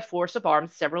reduced by force of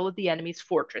arms several of the enemy's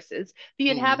fortresses, the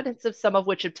Hmm. inhabitants of some of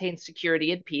which obtained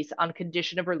security and peace on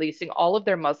condition of releasing all of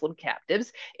their Muslim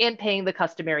captives and paying the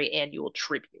customary annual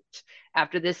tribute.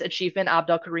 After this achievement, Abd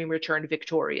al-Karim returned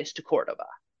victorious to Cordoba.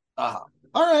 Uh-huh.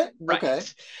 All right. Okay.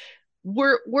 Right.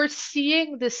 We're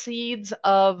seeing the seeds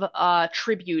of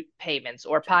tribute payments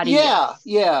or Yeah, parillas.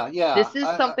 yeah, yeah. This is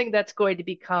something that's going to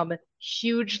become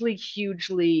hugely,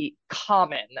 hugely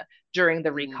common during the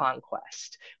Mm,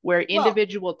 Reconquest, where well,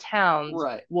 individual towns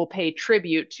right. will pay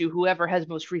tribute to whoever has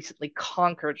most recently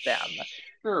conquered them.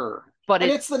 Sure. But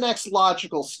And it's the it's, next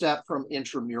logical step from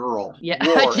intramural yeah,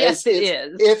 war. yes, As it it's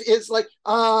is. if it's like,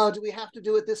 do we have to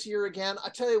do it this year again? I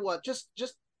tell you what, just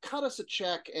cut us a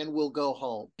check and we'll go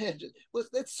home.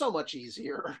 It's so much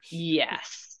easier.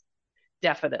 Yes,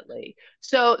 definitely.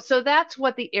 So that's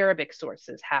what the Arabic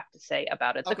sources have to say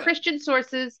about it. The Okay. Christian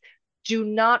sources do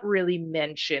not really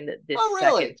mention this Oh,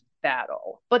 really? second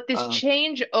battle, but this Uh,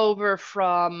 change over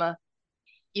from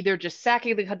either just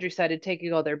sacking the countryside and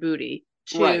taking all their booty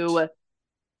right. to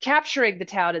capturing the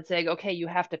town and saying, okay, you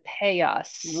have to pay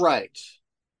us, Right.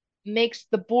 makes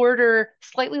the border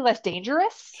slightly less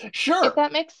dangerous, if Sure.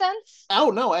 that makes sense. Oh,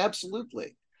 no,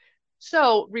 absolutely.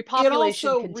 So It repopulation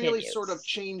also really sort of continues.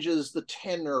 changes the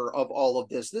tenor of all of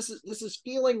this. This is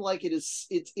feeling like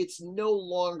it's no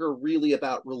longer really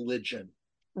about religion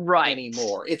Right,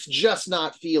 anymore. It's just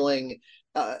not feeling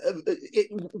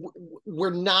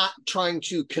we're not trying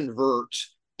to convert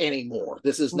anymore.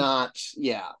 This is not,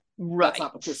 yeah, that's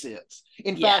not what this right. is.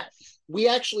 In fact, Yes. we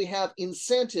actually have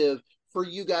incentive for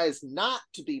you guys not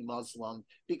to be Muslim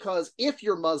because if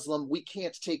you're Muslim, we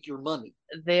can't take your money.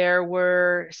 There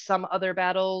were some other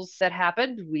battles that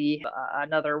happened. We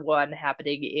another one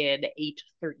happening in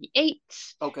 838.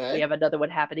 We Okay. have another one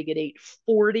happening in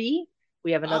 840.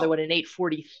 We have another Wow. one in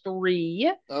 843,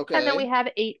 and then we Okay. have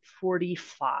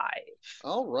 845.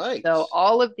 All right. So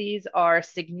all of these are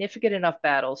significant enough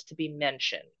battles to be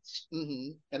mentioned.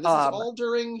 And this is Um, all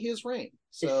during his reign.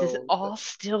 this is So all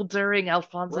still during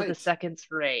Alfonso right. II's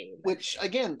reign, Which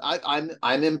again,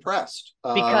 I'm impressed.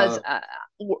 because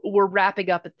we're wrapping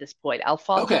up at this point.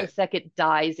 Alfonso Okay. II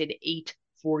dies in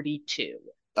 842.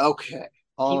 Okay. He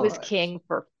All was right. king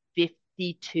for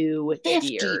 52 years.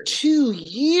 52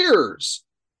 years.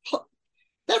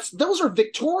 Those are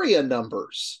Victoria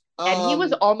numbers. And he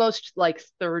was almost like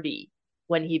 30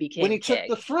 when he When became he took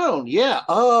the king. throne, yeah.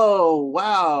 Oh,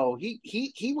 wow.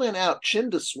 He went out chin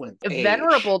to swint age.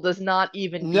 Venerable does not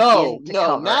even No, begin to no.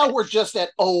 cover Now it. we're just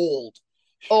at old.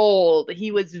 Old.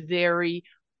 He was very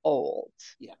old.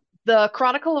 Yeah. The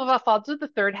Chronicle of Alfonso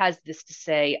III has this to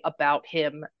say about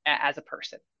him as a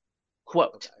person.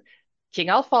 Quote, Okay. King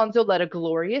Alfonso led a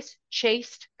glorious,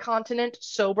 chaste, continent,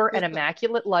 sober, and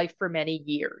immaculate life for many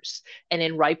years, and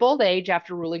in ripe old age,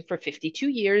 after ruling for 52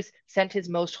 years, sent his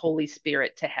most holy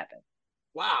spirit to heaven.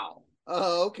 Wow.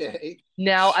 Okay.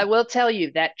 Now, I will tell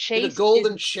you that Did a chaste is,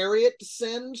 golden chariot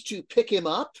descend to pick him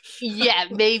up? yeah,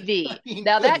 I maybe. mean,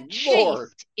 Now, good that Lord.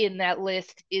 chaste in that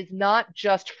list is not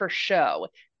just for show.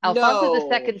 Alfonso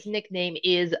No. II's nickname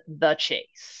is the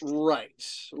Chaste. Right.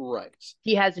 Right.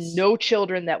 He has no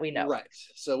children that we know of. Right.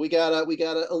 So we got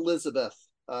a Elizabeth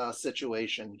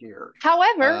situation here.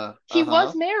 However, he was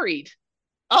Uh-huh. married.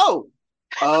 Oh.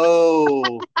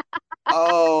 Oh.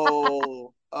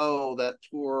 Oh, that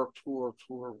poor, poor,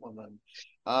 poor woman.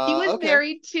 He was Okay.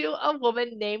 married to a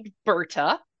woman named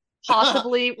Berta,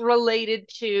 possibly related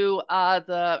to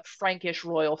the Frankish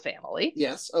royal family.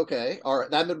 Yes, okay. All right.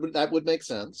 That would make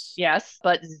sense. Yes,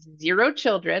 but zero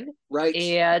children. Right.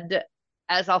 And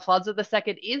as Alfonso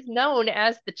II is known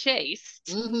as the Chaste,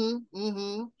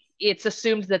 Mm-hmm. it's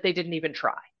assumed that they didn't even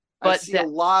try. I But see a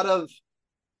lot of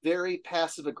very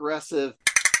passive aggressive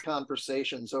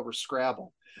conversations over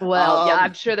Scrabble. well, yeah,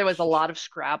 I'm sure there was a lot of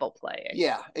Scrabble playing.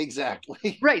 Yeah,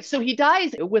 exactly. Right, so he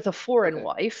dies with a foreign Okay.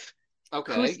 wife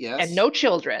Okay, who's and yes. no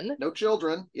children. No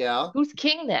children. Yeah. Who's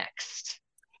king next?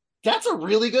 That's a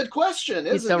really good question,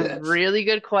 It's a isn't it? really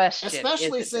good question,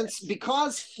 Especially isn't since it?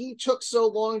 because he took so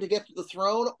long to get to the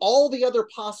throne, all the other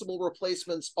possible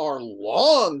replacements are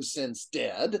long since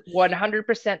dead.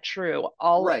 100% true.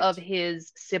 All Right. of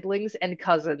his siblings and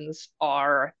cousins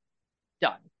are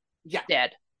done, Yeah.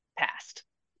 dead, passed.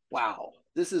 Wow.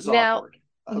 This is Now, awkward.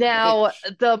 Okay. now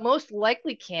the most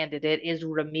likely candidate is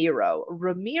Ramiro.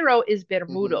 Ramiro is Mm-hmm.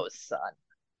 Bermudo's son.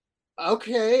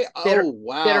 Okay. Oh, Ber-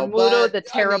 wow. Bermudo, But the I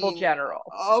terrible mean, general.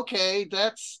 okay,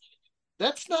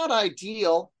 That's not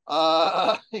ideal.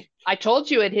 I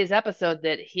told you in his episode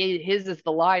that his is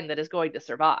the line that is going to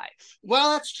survive.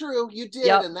 Well, that's true. You did,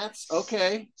 Yep. and that's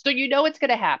okay. So you know it's going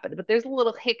to happen, but there's a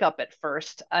little hiccup at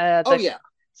first. Oh The yeah.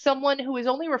 someone who is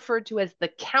only referred to as the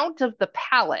Count of the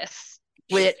Palace,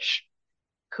 which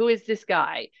who is this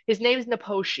guy? His name is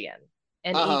Nepotian.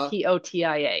 Uh-huh.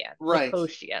 Nepotian. Right.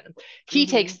 Nepotian. He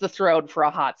takes Mm-hmm. the throne for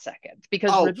a hot second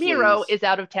because Oh, Ramiro please. is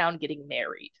out of town getting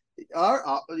married.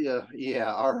 Yeah,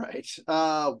 yeah, all right.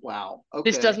 Wow.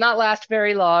 This does Okay. not last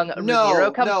very long. Ramiro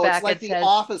No, comes no, it's back like and the says,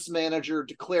 office manager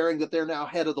declaring that they're now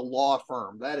head of the law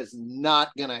firm. That is not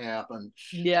going to happen.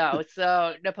 no.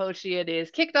 So Nepotian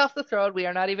is kicked off the throne. We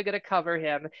are not even going to cover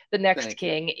him. The next Thank you.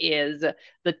 king is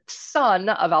the son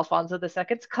of Alfonso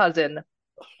II's cousin,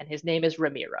 and his name is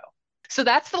Ramiro. So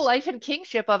that's the life and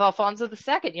kingship of Alfonso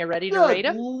II. You ready to Good rate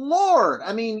him? Lord.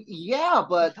 I mean, yeah,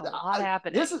 There's but a lot this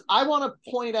happening. is, I want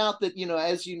to point out that,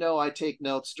 as you know, I take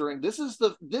notes during,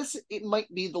 it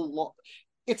might be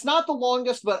it's not the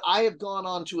longest, but I have gone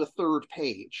on to a third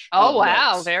page Oh of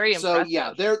wow, notes. very So yeah,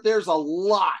 impressive. there's a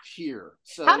lot here.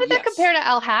 How So did that compare yes. to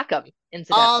Al Hackam,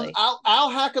 incidentally? Al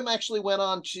Hackham actually went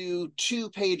on to 2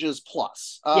 pages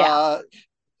plus. Yeah.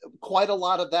 Quite a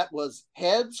lot of that was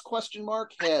heads, question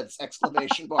mark, heads,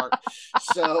 exclamation mark.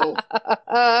 So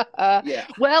yeah.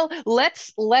 Well,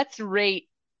 let's rate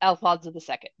Alfonso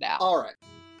II now. All right.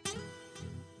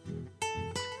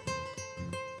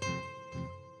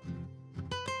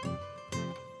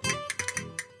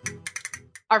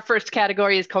 Our first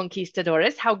category is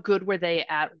conquistadores. How good were they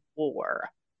at war?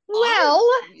 I Well,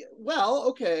 well,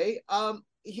 okay.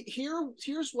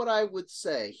 Here's what I would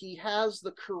say. He has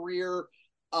the career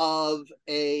of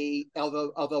a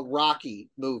Rocky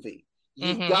movie.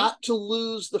 You've hmm got to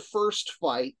lose the first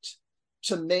fight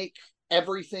to make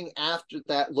everything after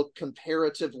that look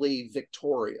comparatively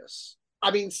victorious.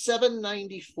 I mean,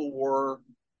 794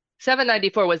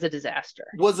 794 was a disaster.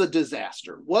 was a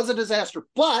disaster. Was a disaster,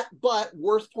 but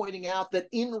worth pointing out that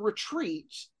in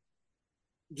retreat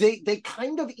they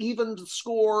kind of evened the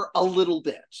score a little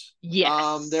bit. There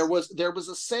Yes. was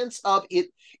a sense of it.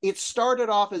 It started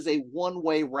off as a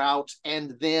one-way route,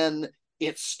 and then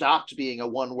it stopped being a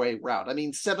one-way route. I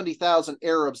mean, 70,000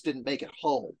 Arabs didn't make it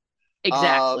home.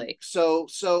 Exactly. So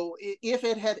if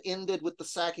it had ended with the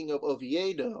sacking of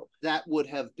Oviedo, that would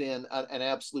have been an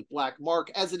absolute black mark.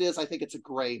 As it is, I think it's a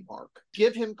gray mark.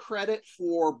 Give him credit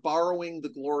for borrowing the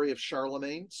glory of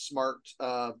Charlemagne. Smart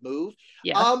move.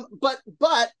 Yes.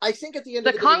 But I think at the end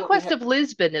The of the day, what we conquest have, of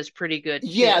Lisbon is pretty good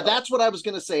yeah, too. that's what I was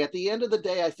going to say. At the end of the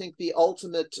day, I think the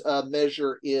ultimate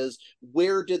measure is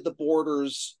where did the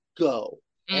borders go?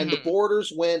 And the hmm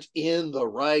borders went in the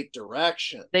right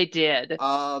direction. They did.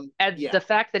 And Yeah, the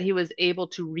fact that he was able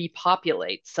to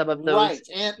repopulate some of those right.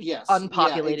 And yes, yeah,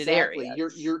 unpopulated exactly.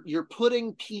 areas. You're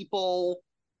putting people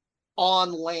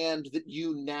on land that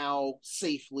you now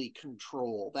safely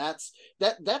control. That's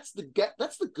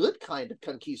the good kind of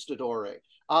conquistadore,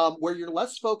 where you're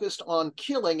less focused on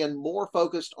killing and more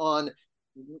focused on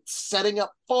setting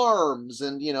up farms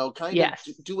and kind of Yes,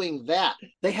 doing that.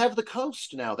 They have the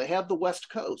coast now. They have the west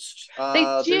coast. they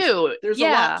do. There's a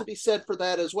lot Yeah, to be said for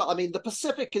that as well. I mean, the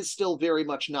Pacific is still very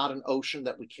much not an ocean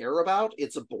that we care about.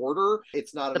 It's a border.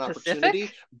 It's not the an opportunity.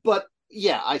 Pacific, But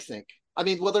yeah, I think. I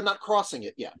mean, well, they're not crossing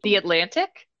it yet. the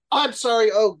Atlantic. I'm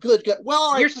sorry. Oh, good, good. Well,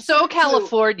 all You're right, so Pacific too.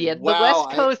 Californian. The Wow,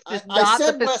 West Coast is I not the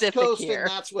said West Pacific Coast, and here.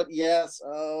 that's what. Yes.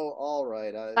 Oh, all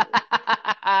right.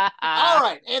 All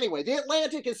right. Anyway, the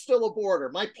Atlantic is still a border.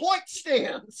 My point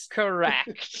stands.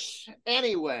 Correct.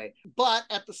 Anyway, but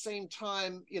at the same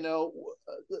time,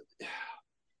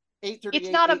 838,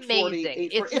 It's not 840, amazing.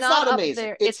 840. It's not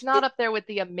amazing. It's not up there with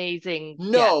the amazing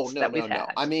No, deaths no, that we've no, no.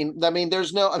 had. I mean,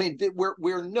 there's no. I mean,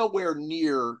 we're nowhere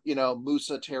near,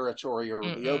 Musa territory or the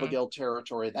Mm-mm. Overgill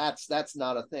territory. That's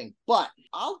not a thing. But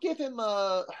I'll give him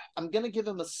a. I'm gonna give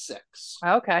him a 6.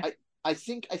 Okay. I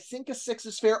think a 6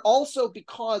 is fair. Also,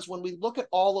 because when we look at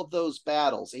all of those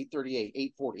battles, 838,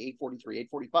 840, 843,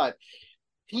 845,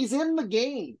 he's in the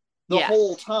game the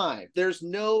whole Yes. time. There's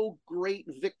no great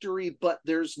victory, but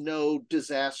there's no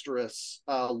disastrous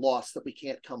loss that we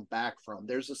can't come back from.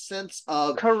 There's a sense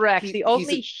of Correct. The he's a,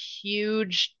 only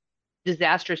huge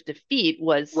disastrous defeat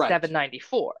was right,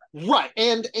 794. right,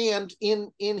 and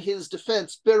in his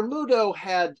defense, Bermudo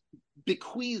had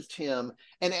bequeathed him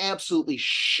an absolutely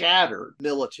shattered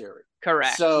military.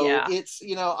 Correct. So Yeah. it's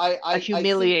A I think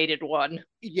humiliated one.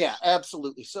 yeah,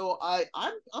 absolutely. So I'm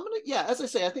gonna, yeah, as I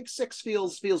say, I think 6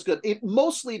 feels good. It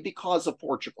mostly because of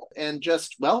Portugal and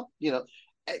just, well,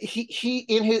 he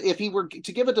in his, if he were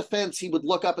to give a defense, he would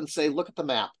look up and say, look at the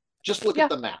map. Just look at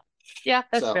Yeah. the map. Yeah,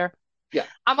 that's So fair. Yeah.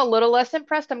 I'm a little less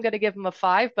impressed. I'm going to give him a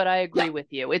 5, but I Yeah. agree with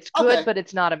you. It's good, Okay. but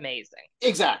it's not amazing.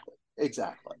 Exactly.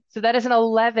 Exactly. So that is an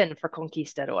 11 for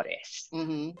Conquistadores.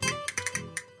 Hmm.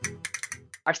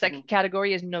 Our Hmm. second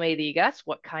category is No Me Digas.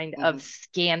 What kind of Hmm.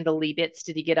 scandally bits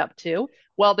did he get up to?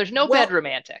 Well, there's no Well, bedroom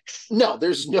antics. no,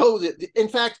 there's no. In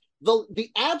fact, the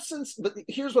absence. But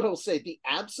here's what I'll say: the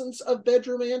absence of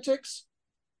bedroom antics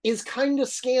is kind of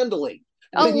scandally.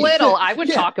 A When you, little, I would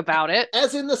yeah, talk about it.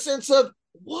 as in the sense of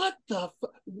what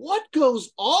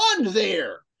goes on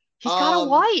there. He's got a Um,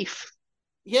 wife.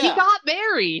 He yeah, got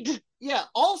married. yeah.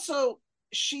 Also,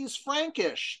 she's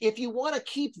Frankish. If you want to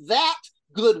keep that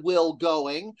goodwill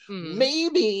going, Hmm.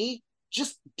 maybe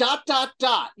just dot dot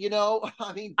dot.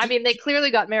 I mean, I mean, they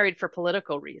clearly got married for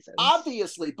political reasons.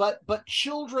 obviously, but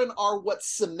children are what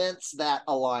cements that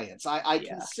alliance. I Yeah.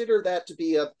 consider that to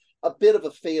be a bit of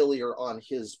a failure on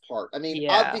his part. I mean,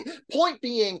 Yeah. point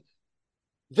being,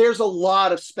 there's a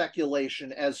lot of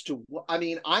speculation as to. I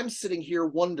mean, I'm sitting here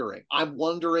wondering. I'm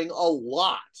wondering a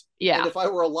lot. And Yeah. if I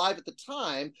were alive at the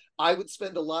time, I would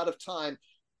spend a lot of time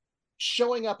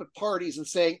showing up at parties and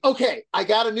saying, "Okay, I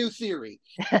got a new theory."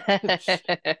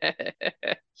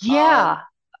 Yeah.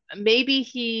 Um, Maybe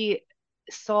he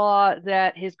saw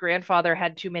that his grandfather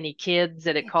had too many kids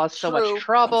and it caused so much True. I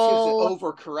was going to say trouble.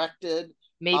 overcorrected.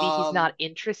 Maybe he's Um, not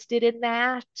interested in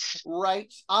that.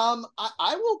 Right.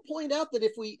 I will point out that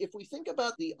if we think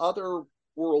about the other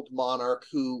world monarch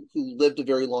who lived a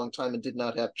very long time and did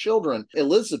not have children,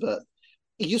 Elizabeth,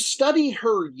 you study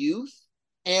her youth,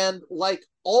 and like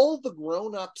all the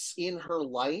grown-ups in her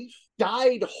life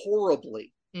died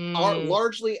horribly, are Mm,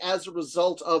 largely as a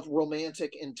result of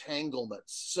romantic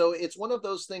entanglements. So it's one of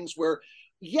those things where,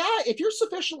 yeah, if you're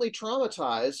sufficiently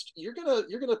traumatized, you're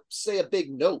gonna say a big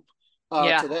nope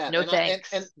yeah, to that. no And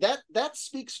thanks. that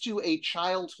speaks to a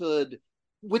childhood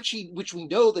which we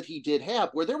know that he did have,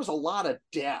 where there was a lot of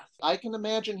death. I can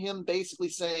imagine him basically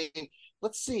saying,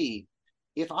 let's see,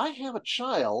 if I have a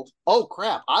child, oh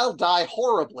crap, I'll die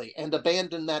horribly and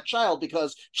abandon that child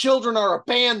because children are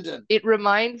abandoned. It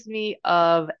reminds me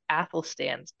of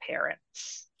Athelstan's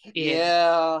parents in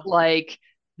Yeah. like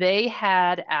they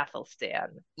had Athelstan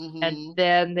and Mm-hmm.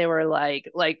 then they were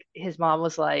like his mom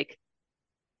was like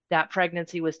that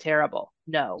pregnancy was terrible.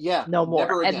 No, Yeah. no more.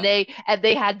 Never And again.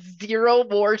 they had zero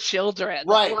more children.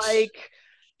 Right. Like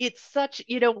it's such,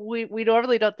 we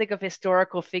normally don't think of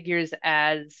historical figures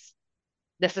as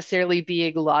necessarily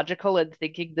being logical and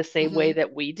thinking the same way Mm-hmm.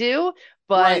 that we do,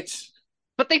 but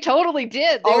Right. they totally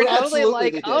did. They Oh, were totally absolutely,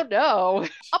 like, they "Oh did. no."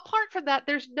 Apart from that,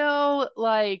 there's no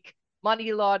like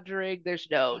money laundering, there's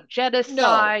no No,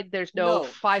 genocide, there's no no,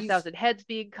 he's 5,000 heads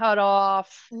being cut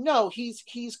off. no, he's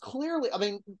clearly. I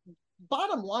mean,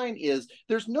 bottom line is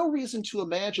there's no reason to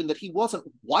imagine that he wasn't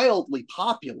wildly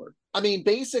popular. I mean,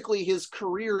 basically, his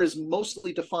career is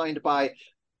mostly defined by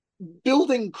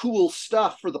building cool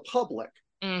stuff for the public.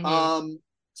 Hmm. Um,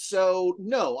 so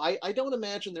no, I don't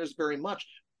imagine there's very much,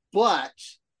 but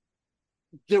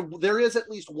there is at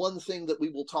least one thing that we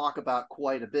will talk about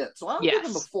quite a bit. So I'll give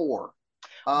him a Yes. 4.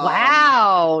 Um,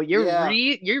 Wow, yeah,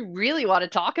 you really want to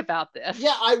talk about yeah, this.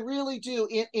 I really do.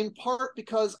 In part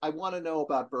because I want to know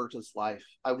about Berta's life.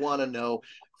 I want to know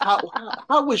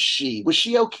how was she? Was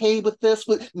she okay with this?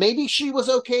 Maybe she was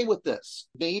okay with this.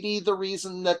 Maybe the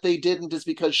reason that they didn't is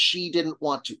because she didn't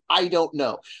want to. I don't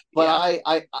know. But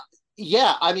Yeah.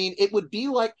 yeah, I mean, it would be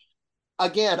like,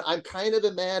 again, I'm kind of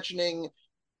imagining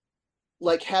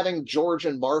like having George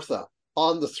and Martha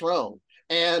on the throne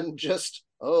and just,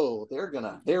 oh,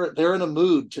 they're in a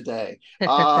mood today.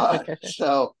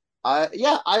 So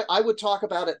I would talk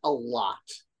about it a lot.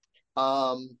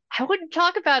 I wouldn't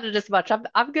talk about it as much.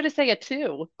 I'm gonna say a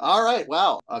 2. All right,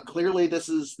 wow. Clearly this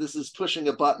is pushing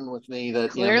a button with me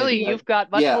that Clearly, maybe you've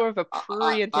got much yeah. more of a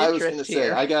prurient I was gonna interest say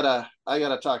here. I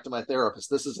gotta talk to my therapist.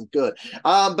 This isn't good.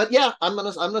 But yeah, I'm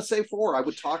gonna say 4. I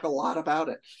would talk a lot about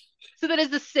it. So that is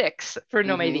the 6 for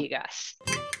No Me Mm-hmm. Digas.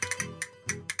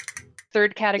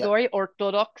 Third Yeah. category,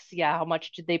 Orthodoxia. How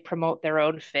much did they promote their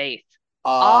own faith? A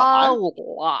I'm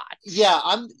lot. Yeah,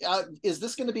 I'm. Is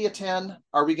this going to be a 10?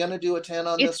 Are we going to do a 10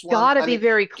 on It's this one? got to I be mean,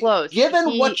 very close.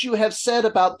 given what you have said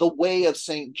about the way of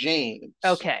St. James,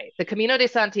 Okay, the Camino de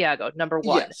Santiago, number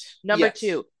one. yes, Number yes,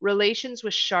 two, relations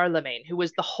with Charlemagne, who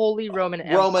was the Holy Roman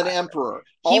Roman Empire. emperor.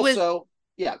 He was Also,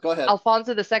 yeah, go ahead.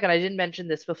 Alfonso II. I didn't mention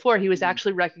this before. He was Mhm.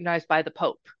 actually recognized by the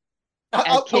Pope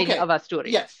as King Okay, of yes,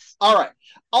 Asturias. all right.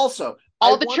 Also, I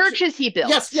All the want to. churches he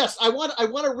Yes, built. yes, I want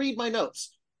to read my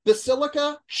notes.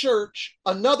 Basilica, church,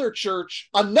 another church,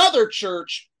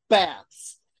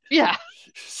 baths. Yeah.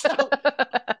 So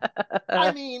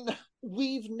I mean,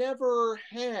 we've never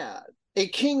had a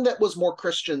king that was more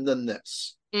Christian than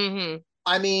this. Hmm.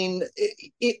 I mean,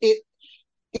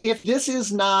 if this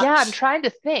is Yeah, not, I'm trying to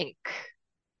think.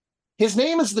 his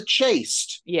name is the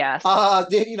Chaste. Yes.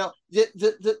 The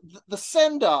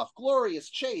send off, glorious,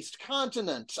 chaste,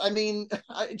 continent. I mean,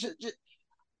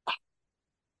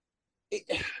 it,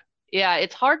 Yeah,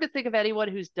 it's hard to think of anyone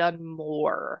who's done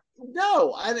more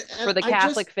no, for the I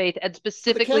Catholic just faith and for the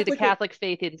specifically the Catholic Catholic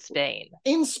faith in Spain.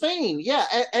 in Spain, yeah,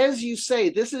 as you say,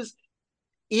 this is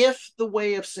if the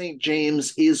way of St.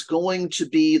 James is going to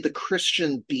be the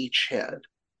Christian beachhead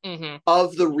Hmm.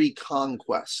 of the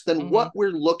Reconquest, then Hmm. what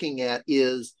we're looking at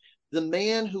is the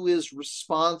man who is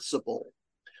responsible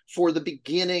for the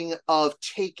beginning of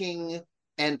taking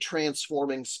and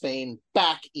transforming Spain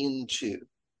back into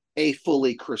a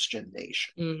fully Christian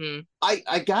nation. Hmm.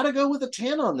 I gotta go with a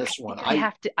 10 on I this one. think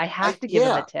I I have to give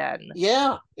him a yeah, 10.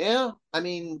 yeah. I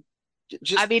mean, I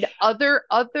just mean,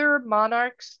 other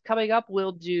monarchs coming up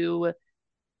will do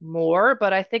more,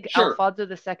 but I think sure. Alfonso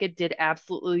II did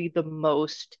absolutely the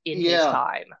most in his Yeah,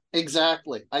 time.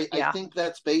 exactly. I Yeah. think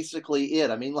that's basically it.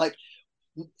 I mean, like,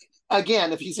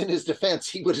 again, if he's in his defense,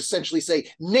 he would essentially say,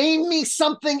 "Name me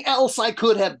something else I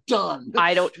could have done."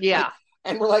 I don't, Like, yeah,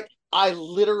 and we're like, I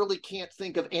literally can't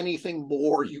think of anything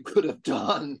more you could have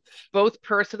done. both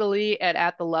personally and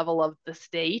at the level of the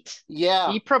state,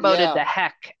 Yeah, he promoted yeah, the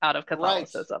heck out of right,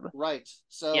 Catholicism. right.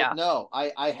 So Yeah. no,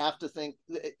 I have to think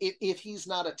if he's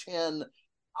not a 10,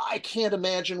 I can't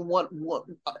imagine what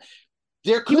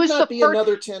there He could was the not be first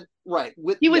another 10. Right,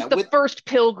 with he was yeah, the with first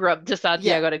pilgrim to yeah,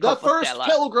 Santiago de the first Compostela.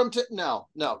 pilgrim to no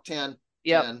 10,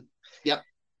 Yep. 10. Yep.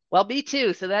 Well, me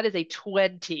too. So that is a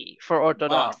 20 for Wow.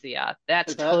 Ortodoxia.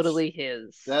 That's That's totally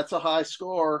his. that's a high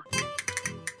score.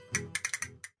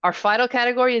 Our final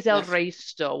category is El Yes.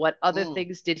 Resto. What other Mm,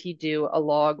 things did he do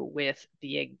along with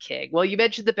being king? Well, you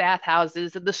mentioned the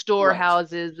bathhouses and the right.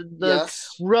 storehouses and the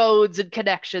Yes. roads and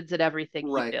connections and everything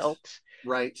he Right. built.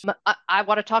 Right. I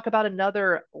want to talk about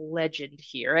another legend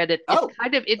here, and it's Oh,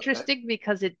 kind of okay. interesting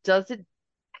because it doesn't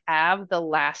have the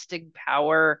lasting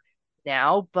power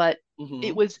now, but it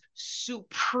Mm-hmm. was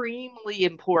supremely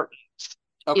important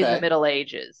in the Okay. Middle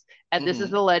Ages. And this is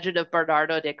Mm-hmm. the legend of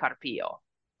Bernardo de Carpio.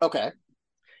 Okay.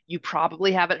 You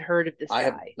probably haven't heard of this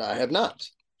guy, I have not.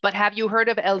 but have you heard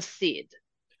of El Cid?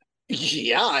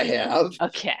 Yeah, I have.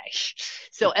 Okay.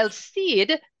 So El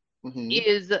Cid Mm-hmm.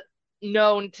 is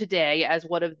known today as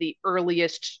one of the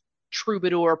earliest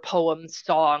troubadour poem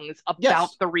songs about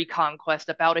Yes. the Reconquest,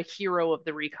 about a hero of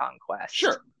the Reconquest.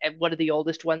 Sure. And one of the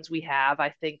oldest ones we have,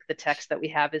 I think the text that we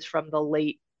have is from the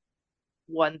late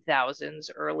 1000s,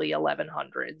 early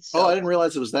 1100s. Oh, I So didn't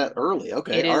realize it was that early.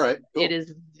 Okay. it All is right. it Cool.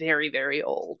 is very, very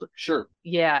old. Sure.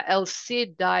 Yeah, El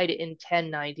Cid died in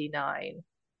 1099.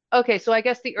 Okay, so I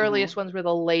guess the Mm-hmm. earliest ones were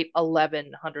the late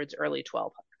 1100s, early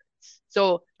 1200s.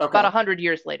 So about Okay. 100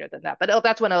 years later than that. But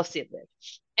that's when El Cid lived.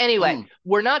 Anyway, Mm.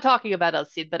 we're not talking about El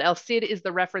Cid, but El Cid is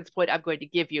the reference point I'm going to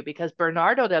give you because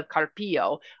Bernardo del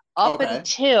Carpio, up Okay.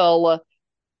 until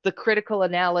the critical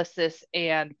analysis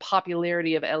and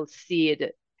popularity of El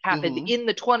Cid happened Mm-hmm. in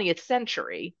the 20th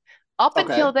century. Up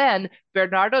until Okay. then,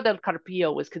 Bernardo del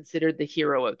Carpio was considered the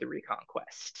hero of the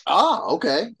Reconquest. Ah,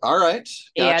 okay. All right.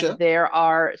 And Gotcha. there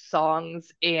are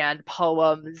songs and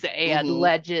poems and Mm-hmm.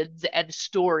 legends and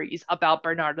stories about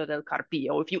Bernardo del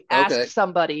Carpio. If you ask Okay.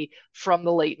 somebody from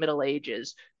the late Middle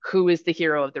Ages who is the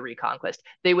hero of the Reconquest,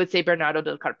 they would say Bernardo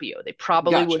del Carpio. They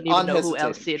probably Gotcha. wouldn't even know who El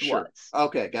Unhesitating. Cid Sure. was.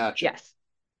 Okay. Gotcha. Yes.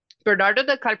 Bernardo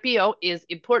del Carpio is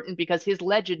important because his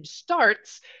legend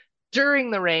starts during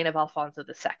the reign of Alfonso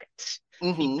II.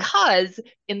 Mm-hmm. Because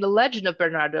in the legend of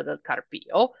Bernardo del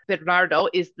Carpio, Bernardo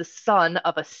is the son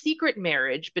of a secret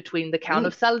marriage between the Count Mm.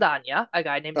 of Saldana, a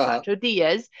guy named Uh-huh. Sancho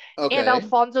Diaz, and Okay.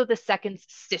 Alfonso II's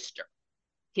sister,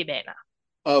 Jimena.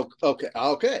 Oh, okay.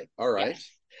 Okay. All Yes. right.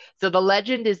 So the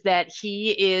legend is that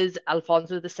he is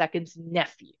Alfonso II's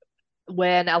nephew.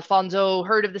 When Alfonso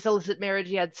heard of this illicit marriage,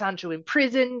 he had Sancho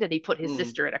imprisoned and he put his Mm.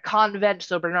 sister in a convent.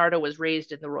 So Bernardo was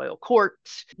raised in the royal court.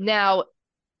 Now,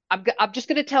 I'm just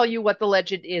going to tell you what the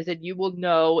legend is, and you will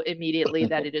know immediately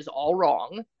that it is all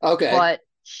wrong. Okay. But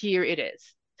here it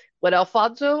is. When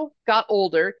Alfonso got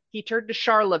older, he turned to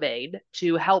Charlemagne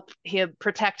to help him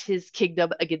protect his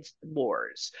kingdom against the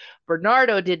Moors.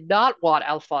 Bernardo did not want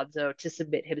Alfonso to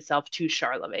submit himself to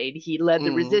Charlemagne. He led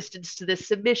the Mm. resistance to this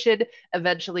submission.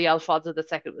 Eventually, Alfonso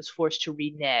II was forced to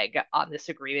renege on this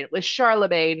agreement with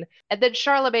Charlemagne. And then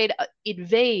Charlemagne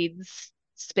invades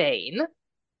Spain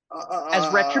as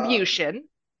Uh, retribution.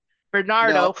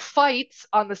 Bernardo no. fights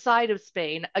on the side of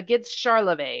Spain against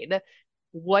Charlemagne,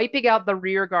 wiping out the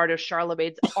rear guard of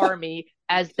Charlemagne's army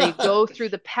as they go through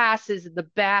the passes in the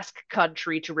Basque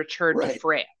country to return to Right.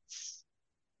 France.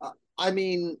 I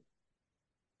mean,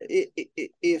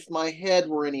 if my head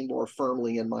were any more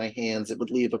firmly in my hands, it would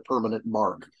leave a permanent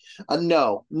mark.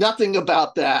 No, nothing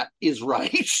about that is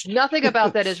right. Nothing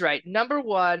about that is right. Number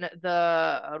one,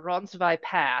 the Roncesvalles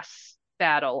Pass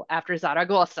battle after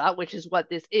Zaragoza, which is what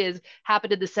this is,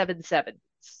 happened in the 770s.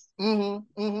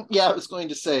 Yeah, I was going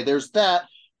to say there's that.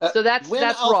 So When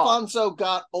that's wrong. Alfonso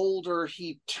got older,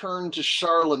 he turned to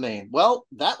Charlemagne. Well,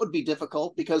 that would be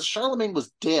difficult because Charlemagne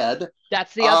was dead.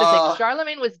 That's the other thing. Uh,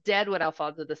 Charlemagne was dead when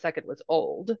Alfonso II was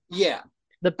old. yeah,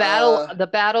 The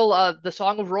battle of the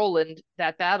Song of Roland,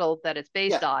 that battle that it's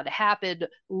based yeah. on, happened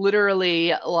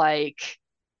literally like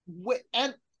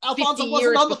And 50 Alfonso wasn't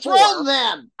years on the throne before.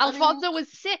 then. I mean, Alfonso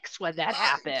was 6 when that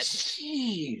happened.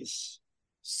 jeez.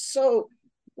 So,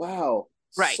 wow.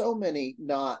 Right. So many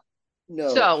not.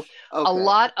 No. So a Okay.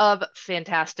 lot of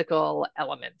fantastical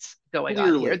elements going on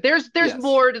here. Clearly. There's Yes.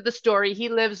 more to the story. He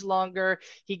lives longer.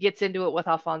 He gets into it with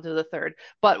Alfonso III.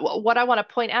 But what I want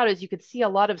to point out is you can see a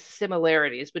lot of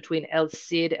similarities between El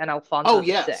Cid and Oh, Alfonso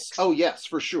yes. VI. Oh, yes,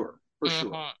 for sure. For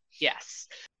sure. Yes.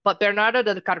 But Bernardo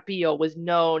del Carpillo was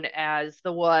known as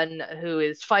the one who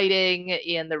is fighting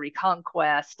in the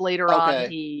Reconquest. Later on, Okay.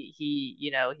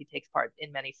 he takes part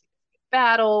in many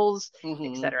battles,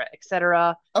 Mm-hmm. et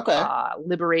cetera. Okay.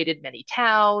 Liberated many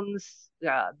towns,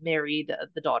 married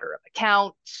the daughter of a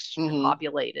count, Mm-hmm.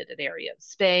 repopulated an area of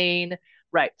Spain.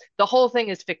 Right. The whole thing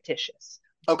is fictitious.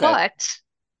 Okay. But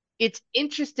it's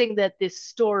interesting that this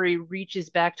story reaches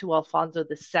back to Alfonso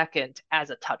II as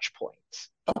a touch point.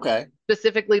 Okay.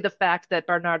 Specifically, the fact that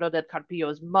Bernardo del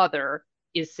Carpillo's mother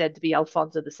is said to be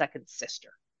Alfonso II's sister,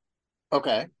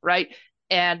 Okay. right?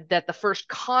 And that the first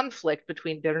conflict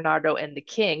between Bernardo and the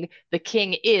king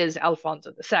is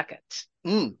Alfonso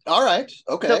II. All right.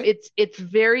 So Okay. it's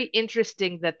very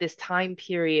interesting that this time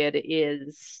period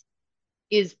is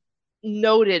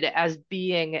noted as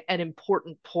being an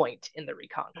important point in the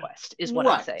Reconquest, is what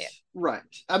I'm Right. saying. Right.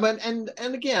 I mean, and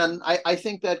again, I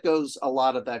think that goes a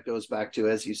lot of that goes back to,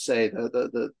 as you say,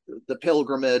 the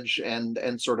pilgrimage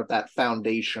and sort of that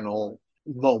foundational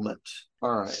moment.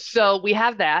 All right. So we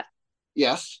have that.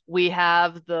 Yes. We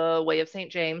have the Way of St.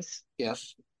 James.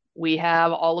 Yes. We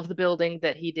have all of the building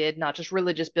that he did, not just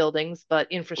religious buildings, but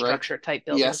Right. infrastructure type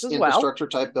buildings Yes. as well. Infrastructure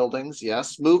type buildings.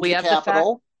 Yes. Moved We the have the fact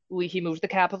capital. he moved the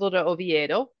capital to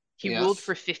Oviedo. He ruled Yes.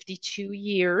 for 52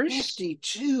 years.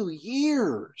 52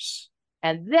 years.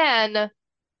 And then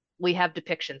we have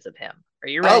depictions of him. Are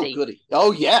you Oh, ready? goody.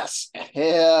 Oh, yes.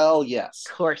 Hell yes.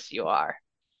 Of course you are.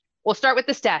 We'll start with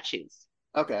the statues.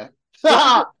 Okay. This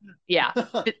is, yeah,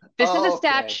 this is a Okay.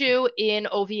 statue in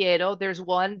Oviedo. There's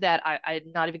one that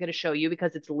I'm not even going to show you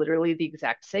because it's literally the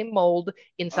exact same mold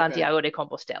in Okay. Santiago de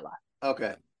Compostela.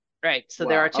 Okay. Right. So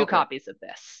there are Wow. two Okay. copies of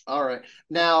this. All right.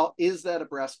 Now, is that a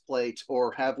breastplate,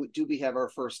 or do we have our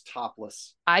first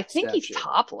topless I think he's statue?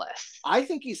 topless. I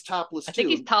think he's topless I think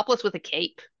he's too. topless with a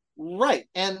cape. Right.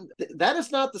 And that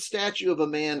is not the statue of a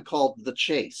man called the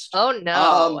Chaste. Oh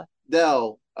no.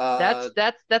 No.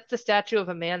 That's the statue of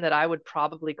a man that I would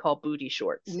probably call booty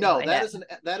shorts in No, my head.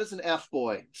 that is an F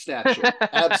boy statue.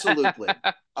 Absolutely.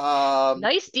 Um,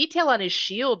 Nice detail on his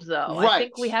shield, though. I right,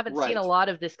 think we haven't seen a right. lot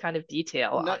of this kind of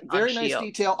detail No, on very nice shields.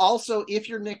 detail. Also, if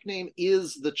your nickname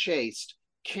is the Chaste,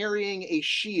 carrying a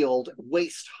shield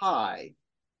waist high,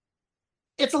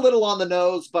 it's a little on the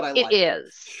nose, but I It like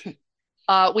is. it.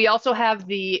 We also have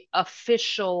the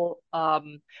official.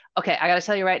 Okay, I gotta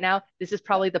tell you right now, this is Yeah.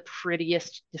 probably the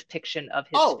prettiest depiction of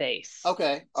his Oh, face.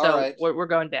 okay. All So right. we're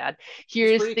going bad. He's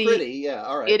Here's pretty the. pretty. Yeah.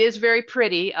 All right. It is very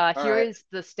pretty. All Here right. is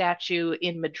the statue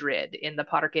in Madrid in the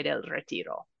Parque del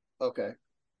Retiro. Okay.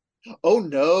 Oh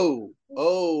no.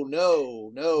 Oh no.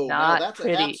 No. Now Not that's a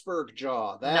pretty. Habsburg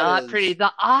jaw. That Not pretty. is The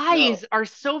no. eyes are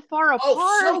so far Oh,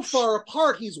 so apart. far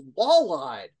apart. He's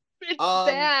wall-eyed. It's Um,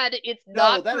 bad. It's no,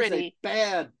 not that is a pretty.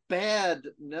 bad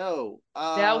no.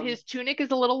 Now his tunic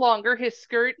is a little longer. His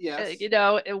skirt, Yes.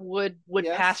 it would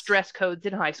pass Yes. dress codes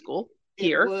in high school It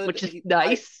here, would. which is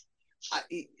nice. I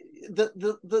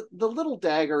the little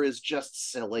dagger is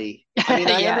just silly. I mean,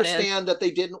 I Yeah, it is. understand that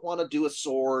they didn't want to do a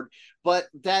sword, but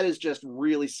that is just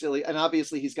really silly. And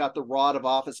obviously, he's got the rod of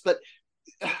office. But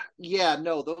yeah,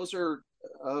 no, those are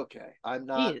okay. I'm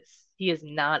not. He is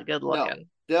not good No, looking.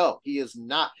 no, he is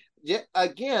not. Yeah,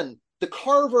 again, the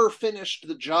carver finished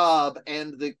the job,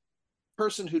 and the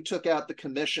person who took out the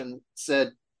commission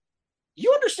said,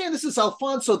 you understand this is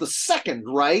Alfonso II,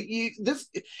 right?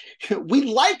 We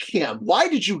like him. Why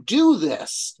did you do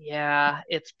this? Yeah,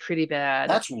 it's pretty bad.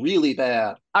 That's really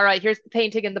bad. All right, here's the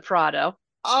painting in the Prado.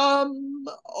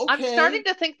 I'm starting Okay.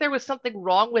 to think there was something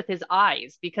wrong with his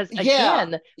eyes because Yeah,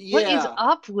 again, what is yeah.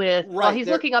 up with, well, Right. he's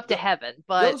looking up to heaven,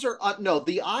 but Those are no,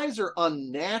 the eyes are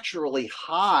unnaturally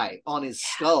high on his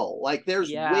skull. Like there's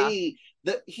yeah, way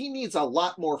that he needs a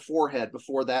lot more forehead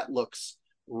before that looks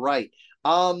right.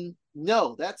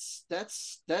 No, that's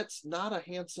not a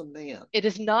handsome man. it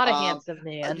is not a Um, handsome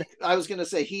man I was going to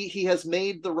say he has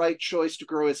made the right choice to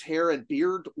grow his hair and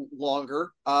beard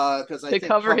longer because I to think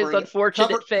cover his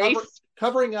unfortunate face.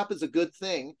 covering up is a good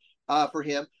thing for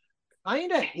him.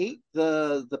 Kind of hate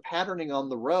the patterning on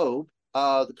the robe.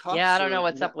 The Yeah, I cuffs don't know are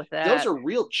what's up with those that. are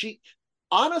real cheap.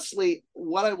 Honestly,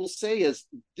 what I will say is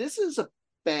this is a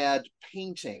bad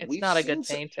painting. It's not a good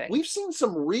painting. We've seen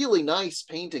some really nice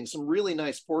paintings, some really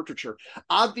nice portraiture.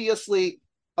 Obviously,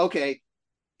 okay,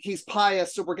 he's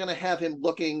pious, so we're going to have him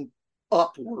looking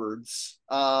upwards.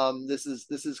 This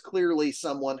is clearly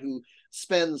someone who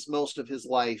spends most of his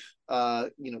life,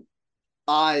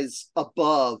 eyes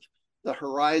above the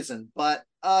horizon. But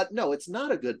no, it's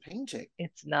not a good painting.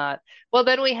 It's not. Well,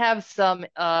 then we have some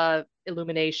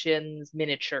illuminations,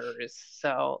 miniatures.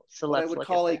 So What I let's would look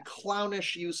at call a that.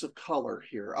 clownish use of color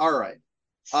here. All right.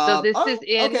 So Okay, this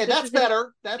that's is in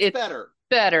better. That's it's better.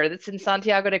 better. That's in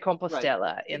Santiago de Right.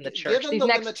 Compostela in the church. Given These the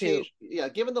next two. limitation, yeah,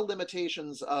 given the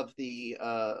limitations of the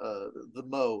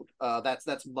mode,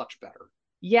 that's much better.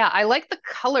 Yeah, I like the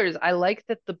colors. I like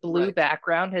that the blue Right.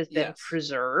 background has been Yes.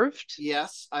 preserved.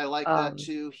 Yes, I like that Um,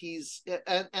 too. He's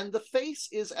and the face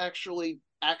is actually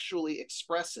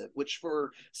expressive, which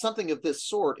for something of this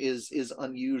sort is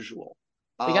unusual.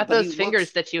 we got But he those fingers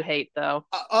looks. that you hate, though,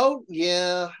 Oh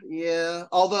yeah, yeah.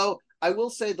 Although I will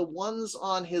say the ones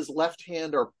on his left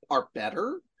hand are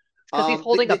better. because he's They,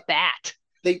 holding a they bat.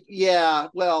 they yeah.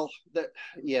 Well,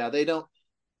 yeah. They don't.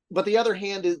 But the other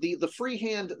hand is the free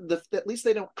hand. At least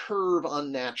they don't curve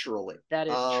unnaturally. That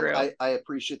is true. I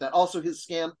appreciate that. Also, his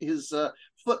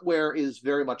footwear is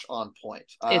very much on point.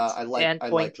 It's and I like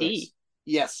pointy. this.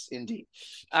 Yes, indeed.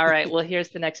 All right, well, here's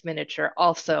the next miniature,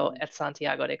 also at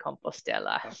Santiago de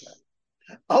Compostela. Okay.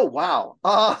 Oh wow.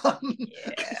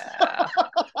 Yeah,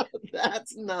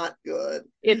 That's not good.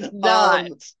 it's not.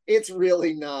 Um, it's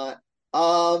really not.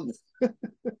 Um,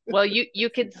 Well, you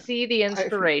can see the I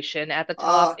inspiration at the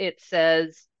top. uh It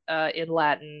says in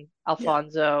Latin, yeah,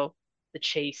 Alfonso, the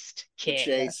chaste the king.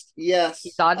 chase. He's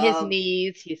Yes. on his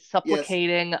knees. He's Yes.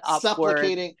 supplicating upwards.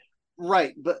 Supplicating.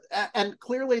 Right, but and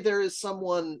clearly there is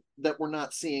someone that we're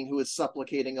not seeing who is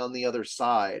supplicating on the other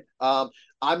side. I'm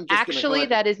just going to go Actually, ahead.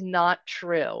 that is not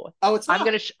true. Oh, it's not.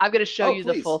 I'm gonna show Oh, you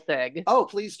the please. full thing. Oh,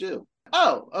 please do.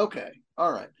 Oh, okay.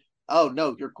 All right. Oh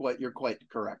no, you're quite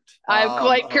correct. I'm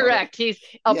quite All right. correct. He's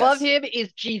above Yes, him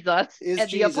is Jesus is and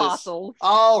the Jesus. apostles,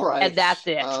 All and right. that's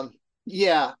it.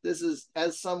 Yeah, this is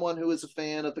as someone who is a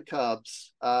fan of the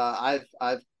Cubs. I've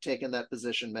taken that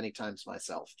position many times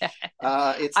myself.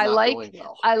 It's I not like going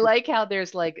well. I like how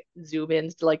there's like zoom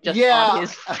ins like just on Yeah,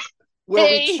 his where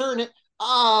we face. turn it.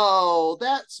 Oh,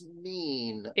 that's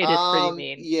mean. It is pretty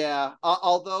mean. Yeah.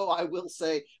 Although I will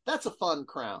say that's a fun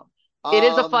crown. It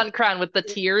is a Um, fun crown with the it,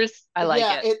 tears. I like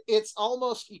yeah, it. it's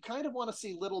almost you kind of want to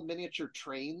see little miniature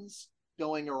trains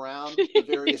going around the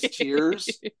various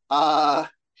tiers.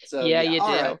 So Yeah, yeah. you All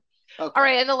do. right. All Okay.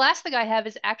 right, and the last thing I have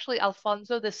is actually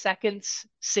Alfonso II's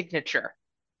signature.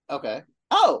 Okay.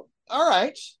 Oh, all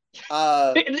right.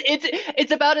 Uh,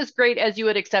 It's about as great as you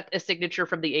would accept a signature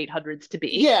from the 800s to be.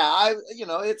 yeah,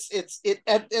 it's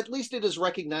at least it is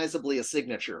recognizably a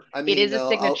signature. I It mean, is a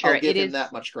signature. I'll give him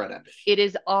that much credit. It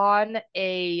is on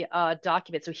a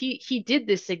document. So he did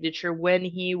this signature when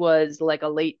he was like a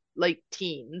late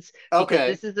teens because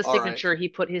Okay. this is the All right. signature he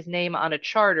put his name on a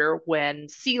charter when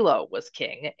Silo was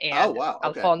king Oh and wow.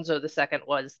 Okay. Alfonso II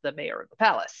was the mayor of the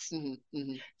palace.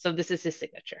 Mm-hmm. So this is his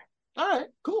signature. All right.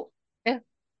 Cool. Yeah,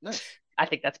 Nice. I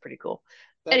think that's pretty cool.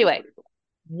 That is Anyway, pretty cool.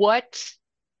 what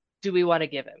do we want to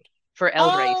give him for El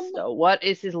Um, Resto? What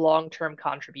is his long-term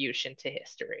contribution to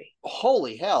history?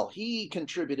 Holy hell, he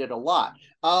contributed a lot.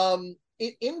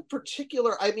 In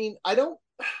particular, I mean, I don't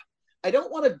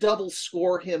want to double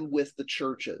score him with the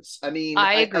churches. I mean,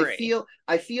 I agree.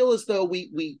 I feel as though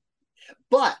we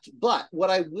but what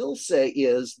I will say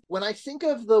is when I think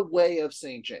of the way of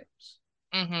St. James,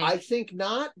 Hmm. I think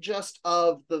not just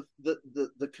of the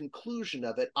conclusion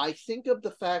of it. I think of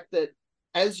the fact that,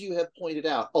 as you have pointed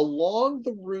out, along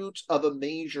the route of a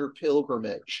major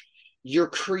pilgrimage, you're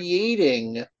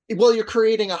creating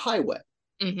a highway,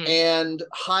 Hmm. and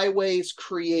highways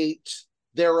create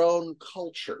their own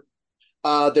culture,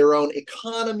 their own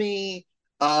economy,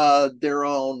 their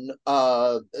own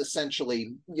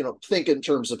essentially, think in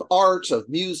terms of art, of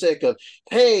music, of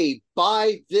hey,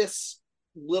 buy this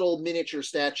little miniature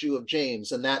statue of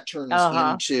James, and that turns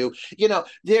Uh-huh. into,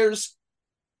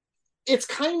 it's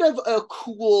kind of a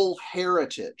cool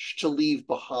heritage to leave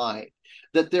behind.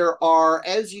 That there are,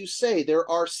 as you say, there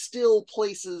are still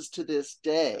places to this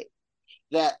day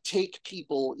that take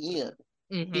people in,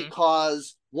 Hmm.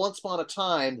 because once upon a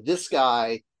time, this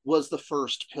guy was the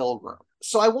first pilgrim.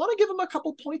 So I want to give him a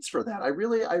couple points for that. I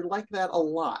like that a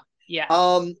lot. Yes.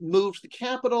 Moved the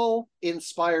capital,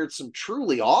 inspired some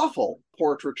truly awful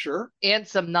portraiture, And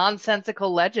some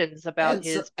nonsensical legends about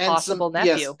his and some, possible yes,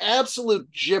 nephew. absolute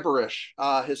gibberish,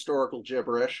 historical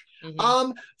gibberish. Hmm.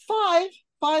 Um, five,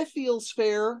 five feels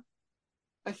fair.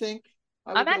 I think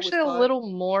I I'm would go with actually a five. little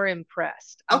more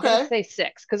impressed. I'm going to Okay, say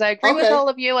 6 because I agree with okay, all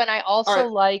of you, and I all also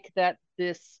right. like that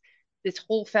this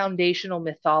whole foundational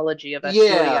mythology of Yeah,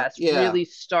 Asturias yeah. really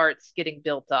starts getting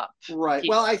built up Right.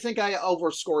 Well, I here. think I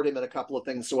overscored him in a couple of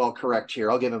things, so I'll correct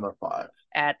here. I'll give him a five.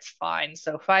 That's fine.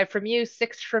 So 5 from you,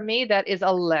 6 from me. That is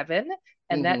 11,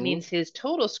 and that Mm-hmm. means his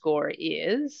total score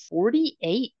is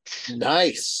 48.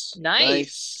 Nice. Nice.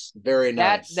 Nice. Very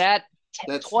That that nice. t-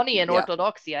 That's 20 in yeah,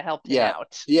 Orthodoxia helped him yeah.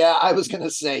 out. Yeah, I was gonna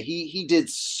say he did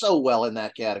so well in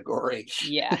that category.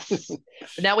 Yes.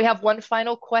 Now we have one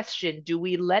final question. Do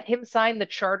we let him sign the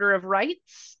Charter of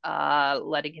Rights,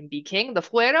 letting him be king, the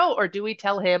fuero, or do we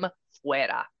tell him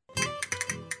fuera?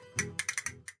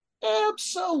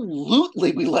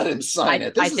 Absolutely, we let him sign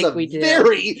it. I This is think we do.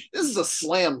 this is a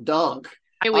slam dunk.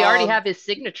 I mean, we already Um, have his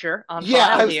signature on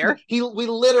yeah, file here. we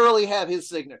literally have his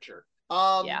signature.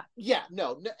 Yeah. Yeah,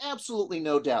 no, absolutely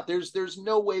no doubt. There's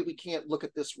no way we can't look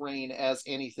at this reign as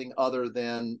anything other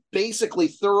than basically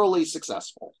thoroughly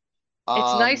successful.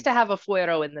 It's nice Um, to have a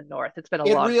fuero in the north. It's been a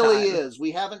it long really time. is.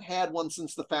 We haven't had one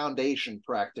since the foundation,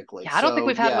 practically. Yeah, I don't think So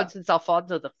we've had one yeah, since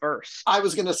Alfonso the I First.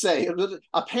 was gonna say,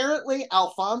 apparently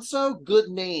Alfonso, good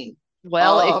name.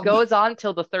 Well, it Um, goes on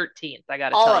till the 13th, I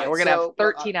gotta all tell you. right, We're gonna have so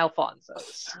 13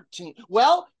 Alfonsos. 13.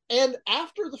 Well, and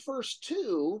after the first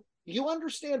two, you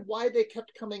understand why they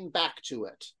kept coming back to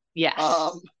it. Um,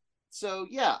 Yes. so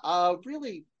yeah,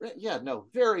 really, yeah, no,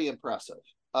 very impressive.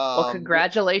 Well, Well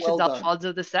congratulations, done.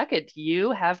 Alfonso the Second.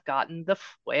 You have gotten the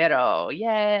fuero.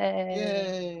 Yay.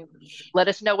 Yay. Let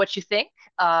us know what you think.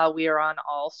 We are on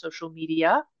all social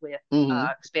media with Mm-hmm.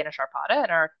 Spanish Arpada,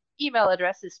 and our email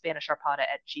address is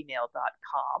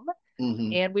SpanishArpada@gmail.com.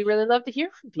 Mm-hmm. And we really love to hear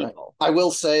from Right. people. I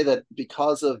will say that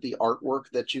because of the artwork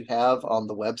that you have on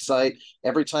the website,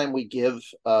 every time we give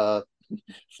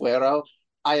Fuero,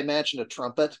 I imagine a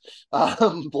trumpet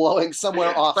blowing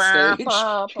somewhere off stage.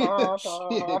 Exactly.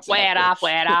 Fuera,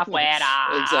 fuera,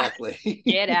 fuera. Exactly.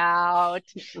 Get out.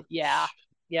 Yeah.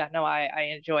 Yeah, no,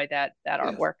 I enjoy that Yes.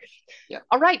 artwork. Yeah.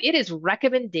 All right, it is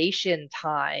recommendation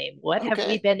time. What have we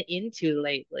Okay. been into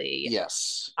lately?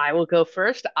 Yes. I will go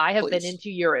first. I have been Please. into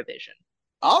Eurovision.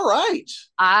 All right.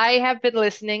 I have been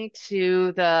listening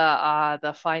to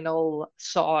the final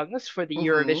songs for the Mm-hmm.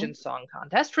 Eurovision Song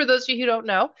Contest. For those of you who don't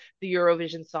know, the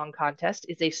Eurovision Song Contest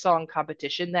is a song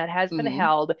competition that has been Mm-hmm.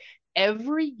 held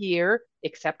every year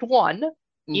except one in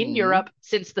Mm-hmm. Europe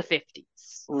since the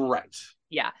 50s. Right.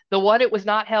 Yeah, the one it was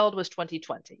not held was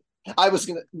 2020. I was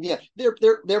gonna, yeah.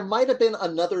 There might have been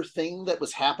another thing that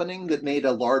was happening that made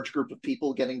a large group of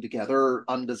people getting together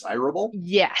undesirable.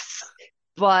 Yes,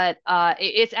 but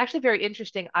it's actually very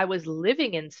interesting. I was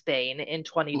living in Spain in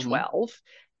Mm-hmm. 2012,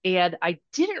 and I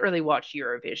didn't really watch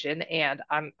Eurovision, and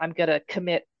I'm gonna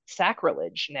commit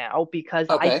sacrilege now because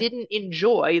I Okay. didn't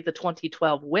enjoy the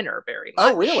 2012 winner very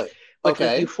Oh, much, really? which was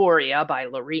Okay. Euphoria by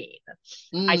Loreen.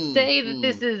 I Mm, say that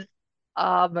this mm. is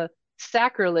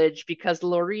sacrilege because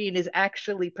Loreen is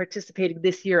actually participating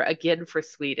this year again for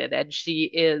Sweden, and she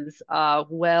is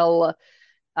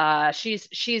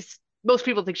she's most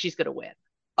people think she's going to win,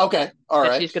 Okay. All that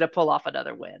right. she's going to pull off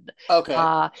another win. Okay.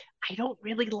 Uh, I don't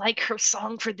really like her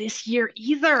song for this year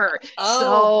either. Oh,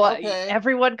 So okay.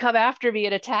 everyone come after me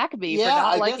and attack me for Yeah,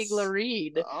 not I liking guess.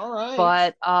 Loreen. All right.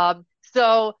 But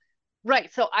so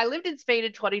right, so I lived in Spain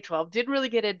in 2012, didn't really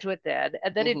get into it then.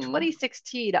 And then in Mm-hmm.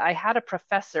 2016, I had a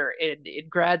professor in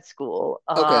grad school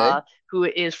Okay. who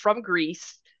is from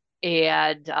Greece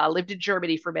and lived in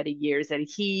Germany for many years, and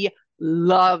he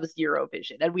loves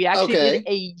Eurovision. And we actually did Okay.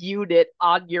 a unit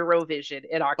on Eurovision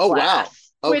in our Oh, wow.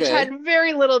 class, which Okay. had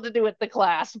very little to do with the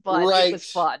class, but it Right. was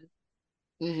fun.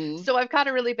 Mm-hmm. So I've kind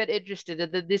of really been interested.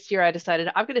 And then this year I decided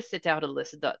I'm going to sit down and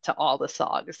listen to all the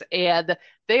songs. And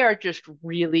they are just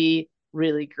really,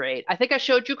 really great. I think I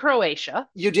showed you Croatia.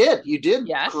 You did. You did.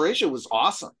 Yes. Croatia was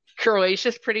awesome.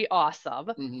 Croatia's pretty awesome.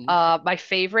 Mm-hmm. My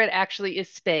favorite actually is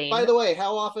By Spain. the way,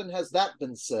 how often has that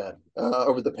been said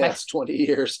over the My past 20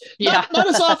 years? Yeah. Not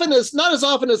as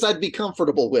often as I'd be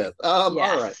comfortable with. All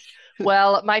Yes. right.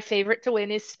 Well, my favorite to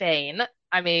win is Spain.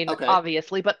 I mean, Okay.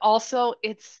 obviously, but also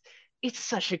it's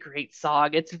such a great song.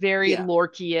 It's very Yeah.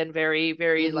 Lorcan, very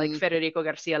like Hmm. Federico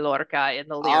Garcia Lorca in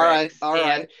the All right. lyrics. All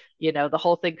And, right. the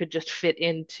whole thing could just fit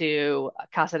into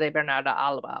Casa de Bernarda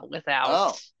Alba without,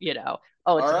 Oh,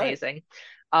 oh, it's all right. amazing.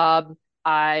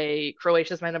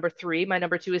 Croatia's my number three. My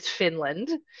number two is Finland.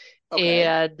 Okay.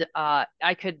 And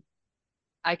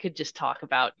I could just talk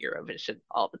about Eurovision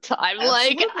all the time.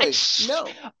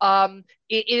 Absolutely. No.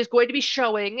 It is going to be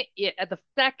showing at the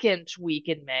second week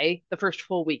in May, the first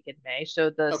full week in May. So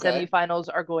the Okay. semifinals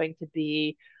are going to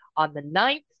be on the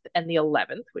 9th and the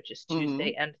 11th, which is Hmm.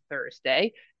 Tuesday and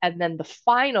Thursday. And then the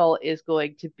final is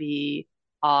going to be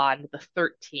on the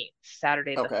 13th,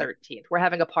 Saturday the Okay. 13th. We're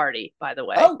having a party, by the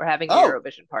way. Oh, We're having a oh,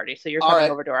 Eurovision party. So you're all coming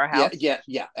right. over to our Yeah, house. yeah,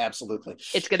 yeah, absolutely.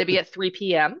 It's going to be at 3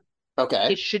 p.m.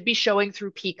 Okay. It should be showing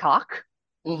through Peacock.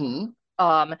 Hmm.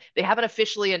 They haven't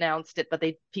officially announced it, but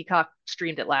they Peacock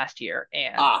streamed it last year,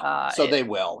 and Ah, so they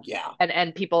will. Yeah,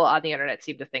 people on the internet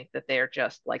seem to think that they're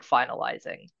just like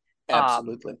finalizing. Um,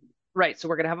 absolutely. right, so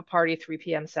we're gonna have a party 3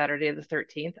 p.m. Saturday the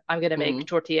 13th. I'm gonna make Hmm.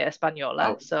 tortilla española,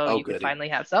 Oh, so oh, you can goody. finally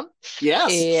have some.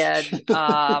 Yes. And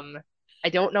I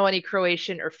don't know any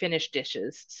Croatian or Finnish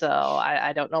dishes, so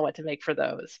I don't know what to make for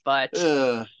those. But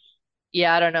uh,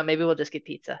 yeah, I don't know. Maybe we'll just get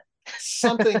pizza.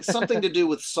 something to do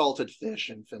with salted fish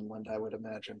in Finland, I would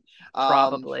imagine. Um,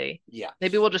 Probably. yeah.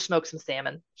 Maybe we'll just smoke some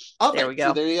salmon. There Okay. we See,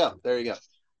 go. there you go. There you go.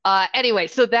 Anyway,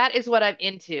 so that is what I'm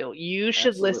into. You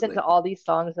should listen to Absolutely. all these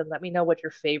songs and let me know what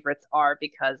your favorites are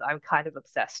because I'm kind of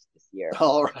obsessed this year.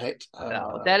 All right. So I that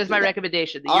will is do my that.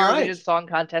 recommendation, the All right. Eurovision Song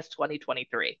Contest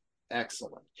 2023.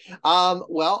 Excellent.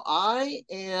 Well,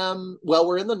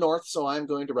 we're in the north, so I'm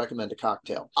going to recommend a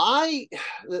cocktail.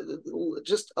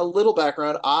 Just a little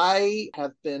background. I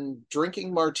have been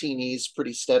drinking martinis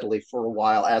pretty steadily for a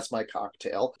while as my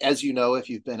cocktail, as you know, if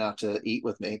you've been out to eat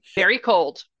with me. Very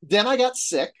cold. Then I got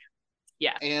sick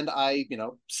Yes. and I,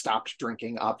 stopped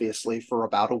drinking, obviously, for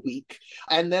about a week.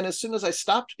 And then as soon as I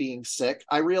stopped being sick,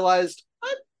 I realized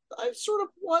I sort of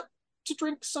want to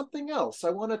drink something else. I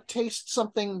want to taste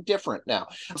something different now.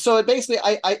 So it basically,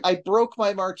 I broke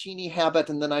my martini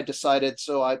habit, and then I decided.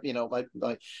 So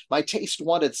my taste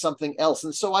wanted something else,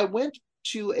 and so I went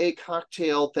to a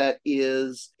cocktail that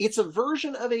it's a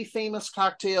version of a famous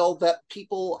cocktail that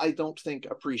people I don't think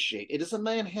appreciate. It is a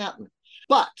Manhattan.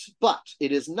 But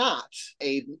it is not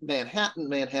a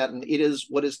Manhattan. It is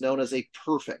what is known as a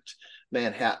perfect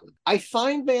Manhattan. I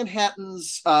find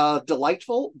Manhattans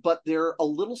delightful, but they're a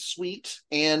little sweet.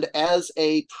 And as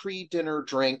a pre-dinner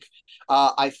drink,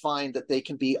 I find that they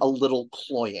can be a little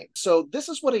cloying. So this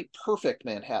is what a perfect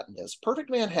Manhattan is. Perfect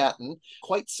Manhattan,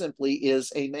 quite simply,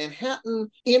 is a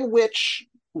Manhattan in which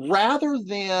rather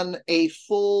than a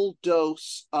full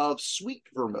dose of sweet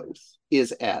vermouth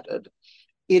is added,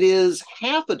 it is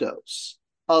half a dose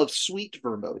of sweet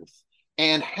vermouth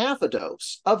and half a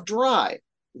dose of dry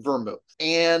vermouth.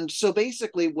 And so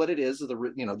basically what it is,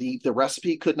 the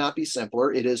recipe could not be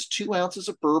simpler. It is 2 ounces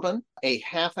of bourbon, a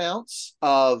half ounce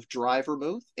of dry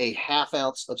vermouth, a half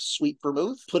ounce of sweet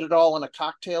vermouth. Put it all in a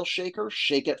cocktail shaker,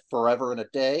 shake it forever and a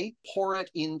day, pour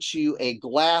it into a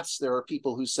glass. There are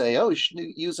people who say, oh, you should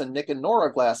use a Nick and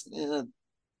Nora glass.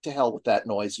 To hell with that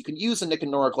noise. You can use a Nick and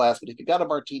Nora glass, but if you got a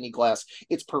martini glass,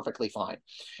 it's perfectly fine.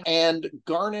 And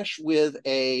garnish with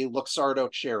a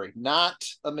Luxardo cherry, not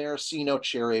a maraschino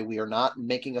cherry. We are not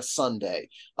making a sundae.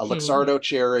 A Luxardo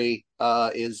cherry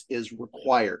is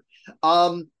required.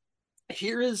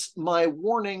 Here is my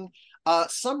warning.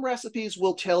 Some recipes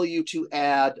will tell you to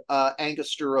add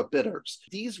Angostura bitters.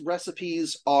 These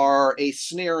recipes are a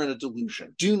snare and a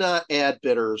delusion. Do not add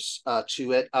bitters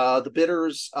to it. The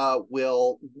bitters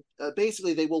will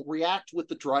basically they will react with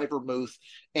the dry vermouth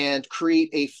and create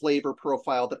a flavor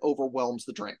profile that overwhelms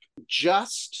the drink.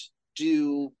 Just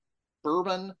do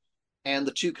bourbon and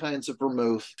the 2 kinds of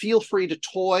vermouth. Feel free to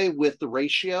toy with the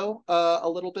ratio a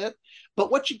little bit. But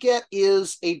what you get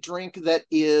is a drink that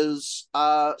is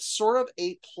sort of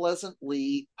a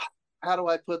pleasantly, how do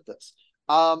I put this?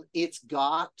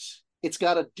 It's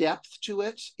got a depth to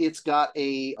it. It's got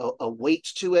a weight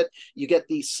to it. You get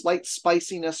the slight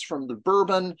spiciness from the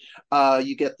bourbon.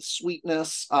 You get the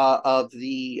sweetness of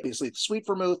the obviously the sweet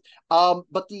vermouth.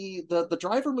 But the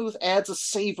dry vermouth adds a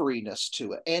savoriness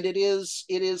to it, and it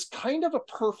is kind of a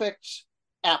perfect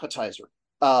appetizer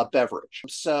beverage.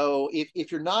 So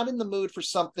if you're not in the mood for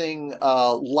something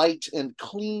light and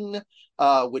clean,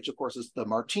 which of course is the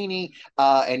martini,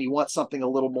 and you want something a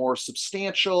little more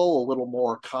substantial, a little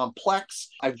more complex,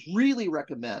 I really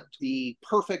recommend the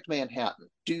Perfect Manhattan.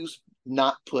 Do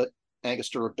not put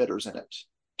Angostura bitters in it.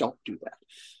 Don't do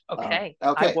that. Okay, I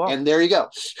Okay, won't. and there you go.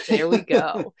 There we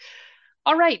go.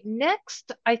 All right,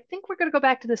 next, I think we're going to go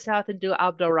back to the south and do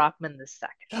Abdul-Rahman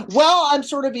II. Well, I'm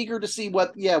sort of eager to see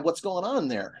what's going on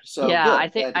there. So Yeah,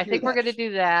 good, glad to I hear think we're that. going to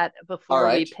do that All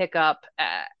right,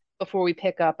 before we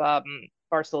pick up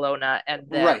Barcelona and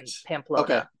right. then Okay,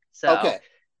 Pamplona. okay,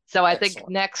 So I think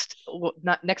excellent.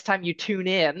 not next time you tune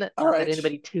in, All not that right,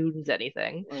 anybody tunes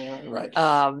anything, right.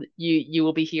 you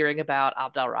will be hearing about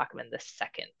Abdul-Rahman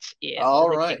II in All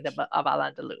the right, Kingdom of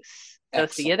Al-Andalus. So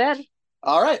see you excellent. then.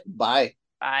 All right, bye.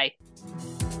 Bye.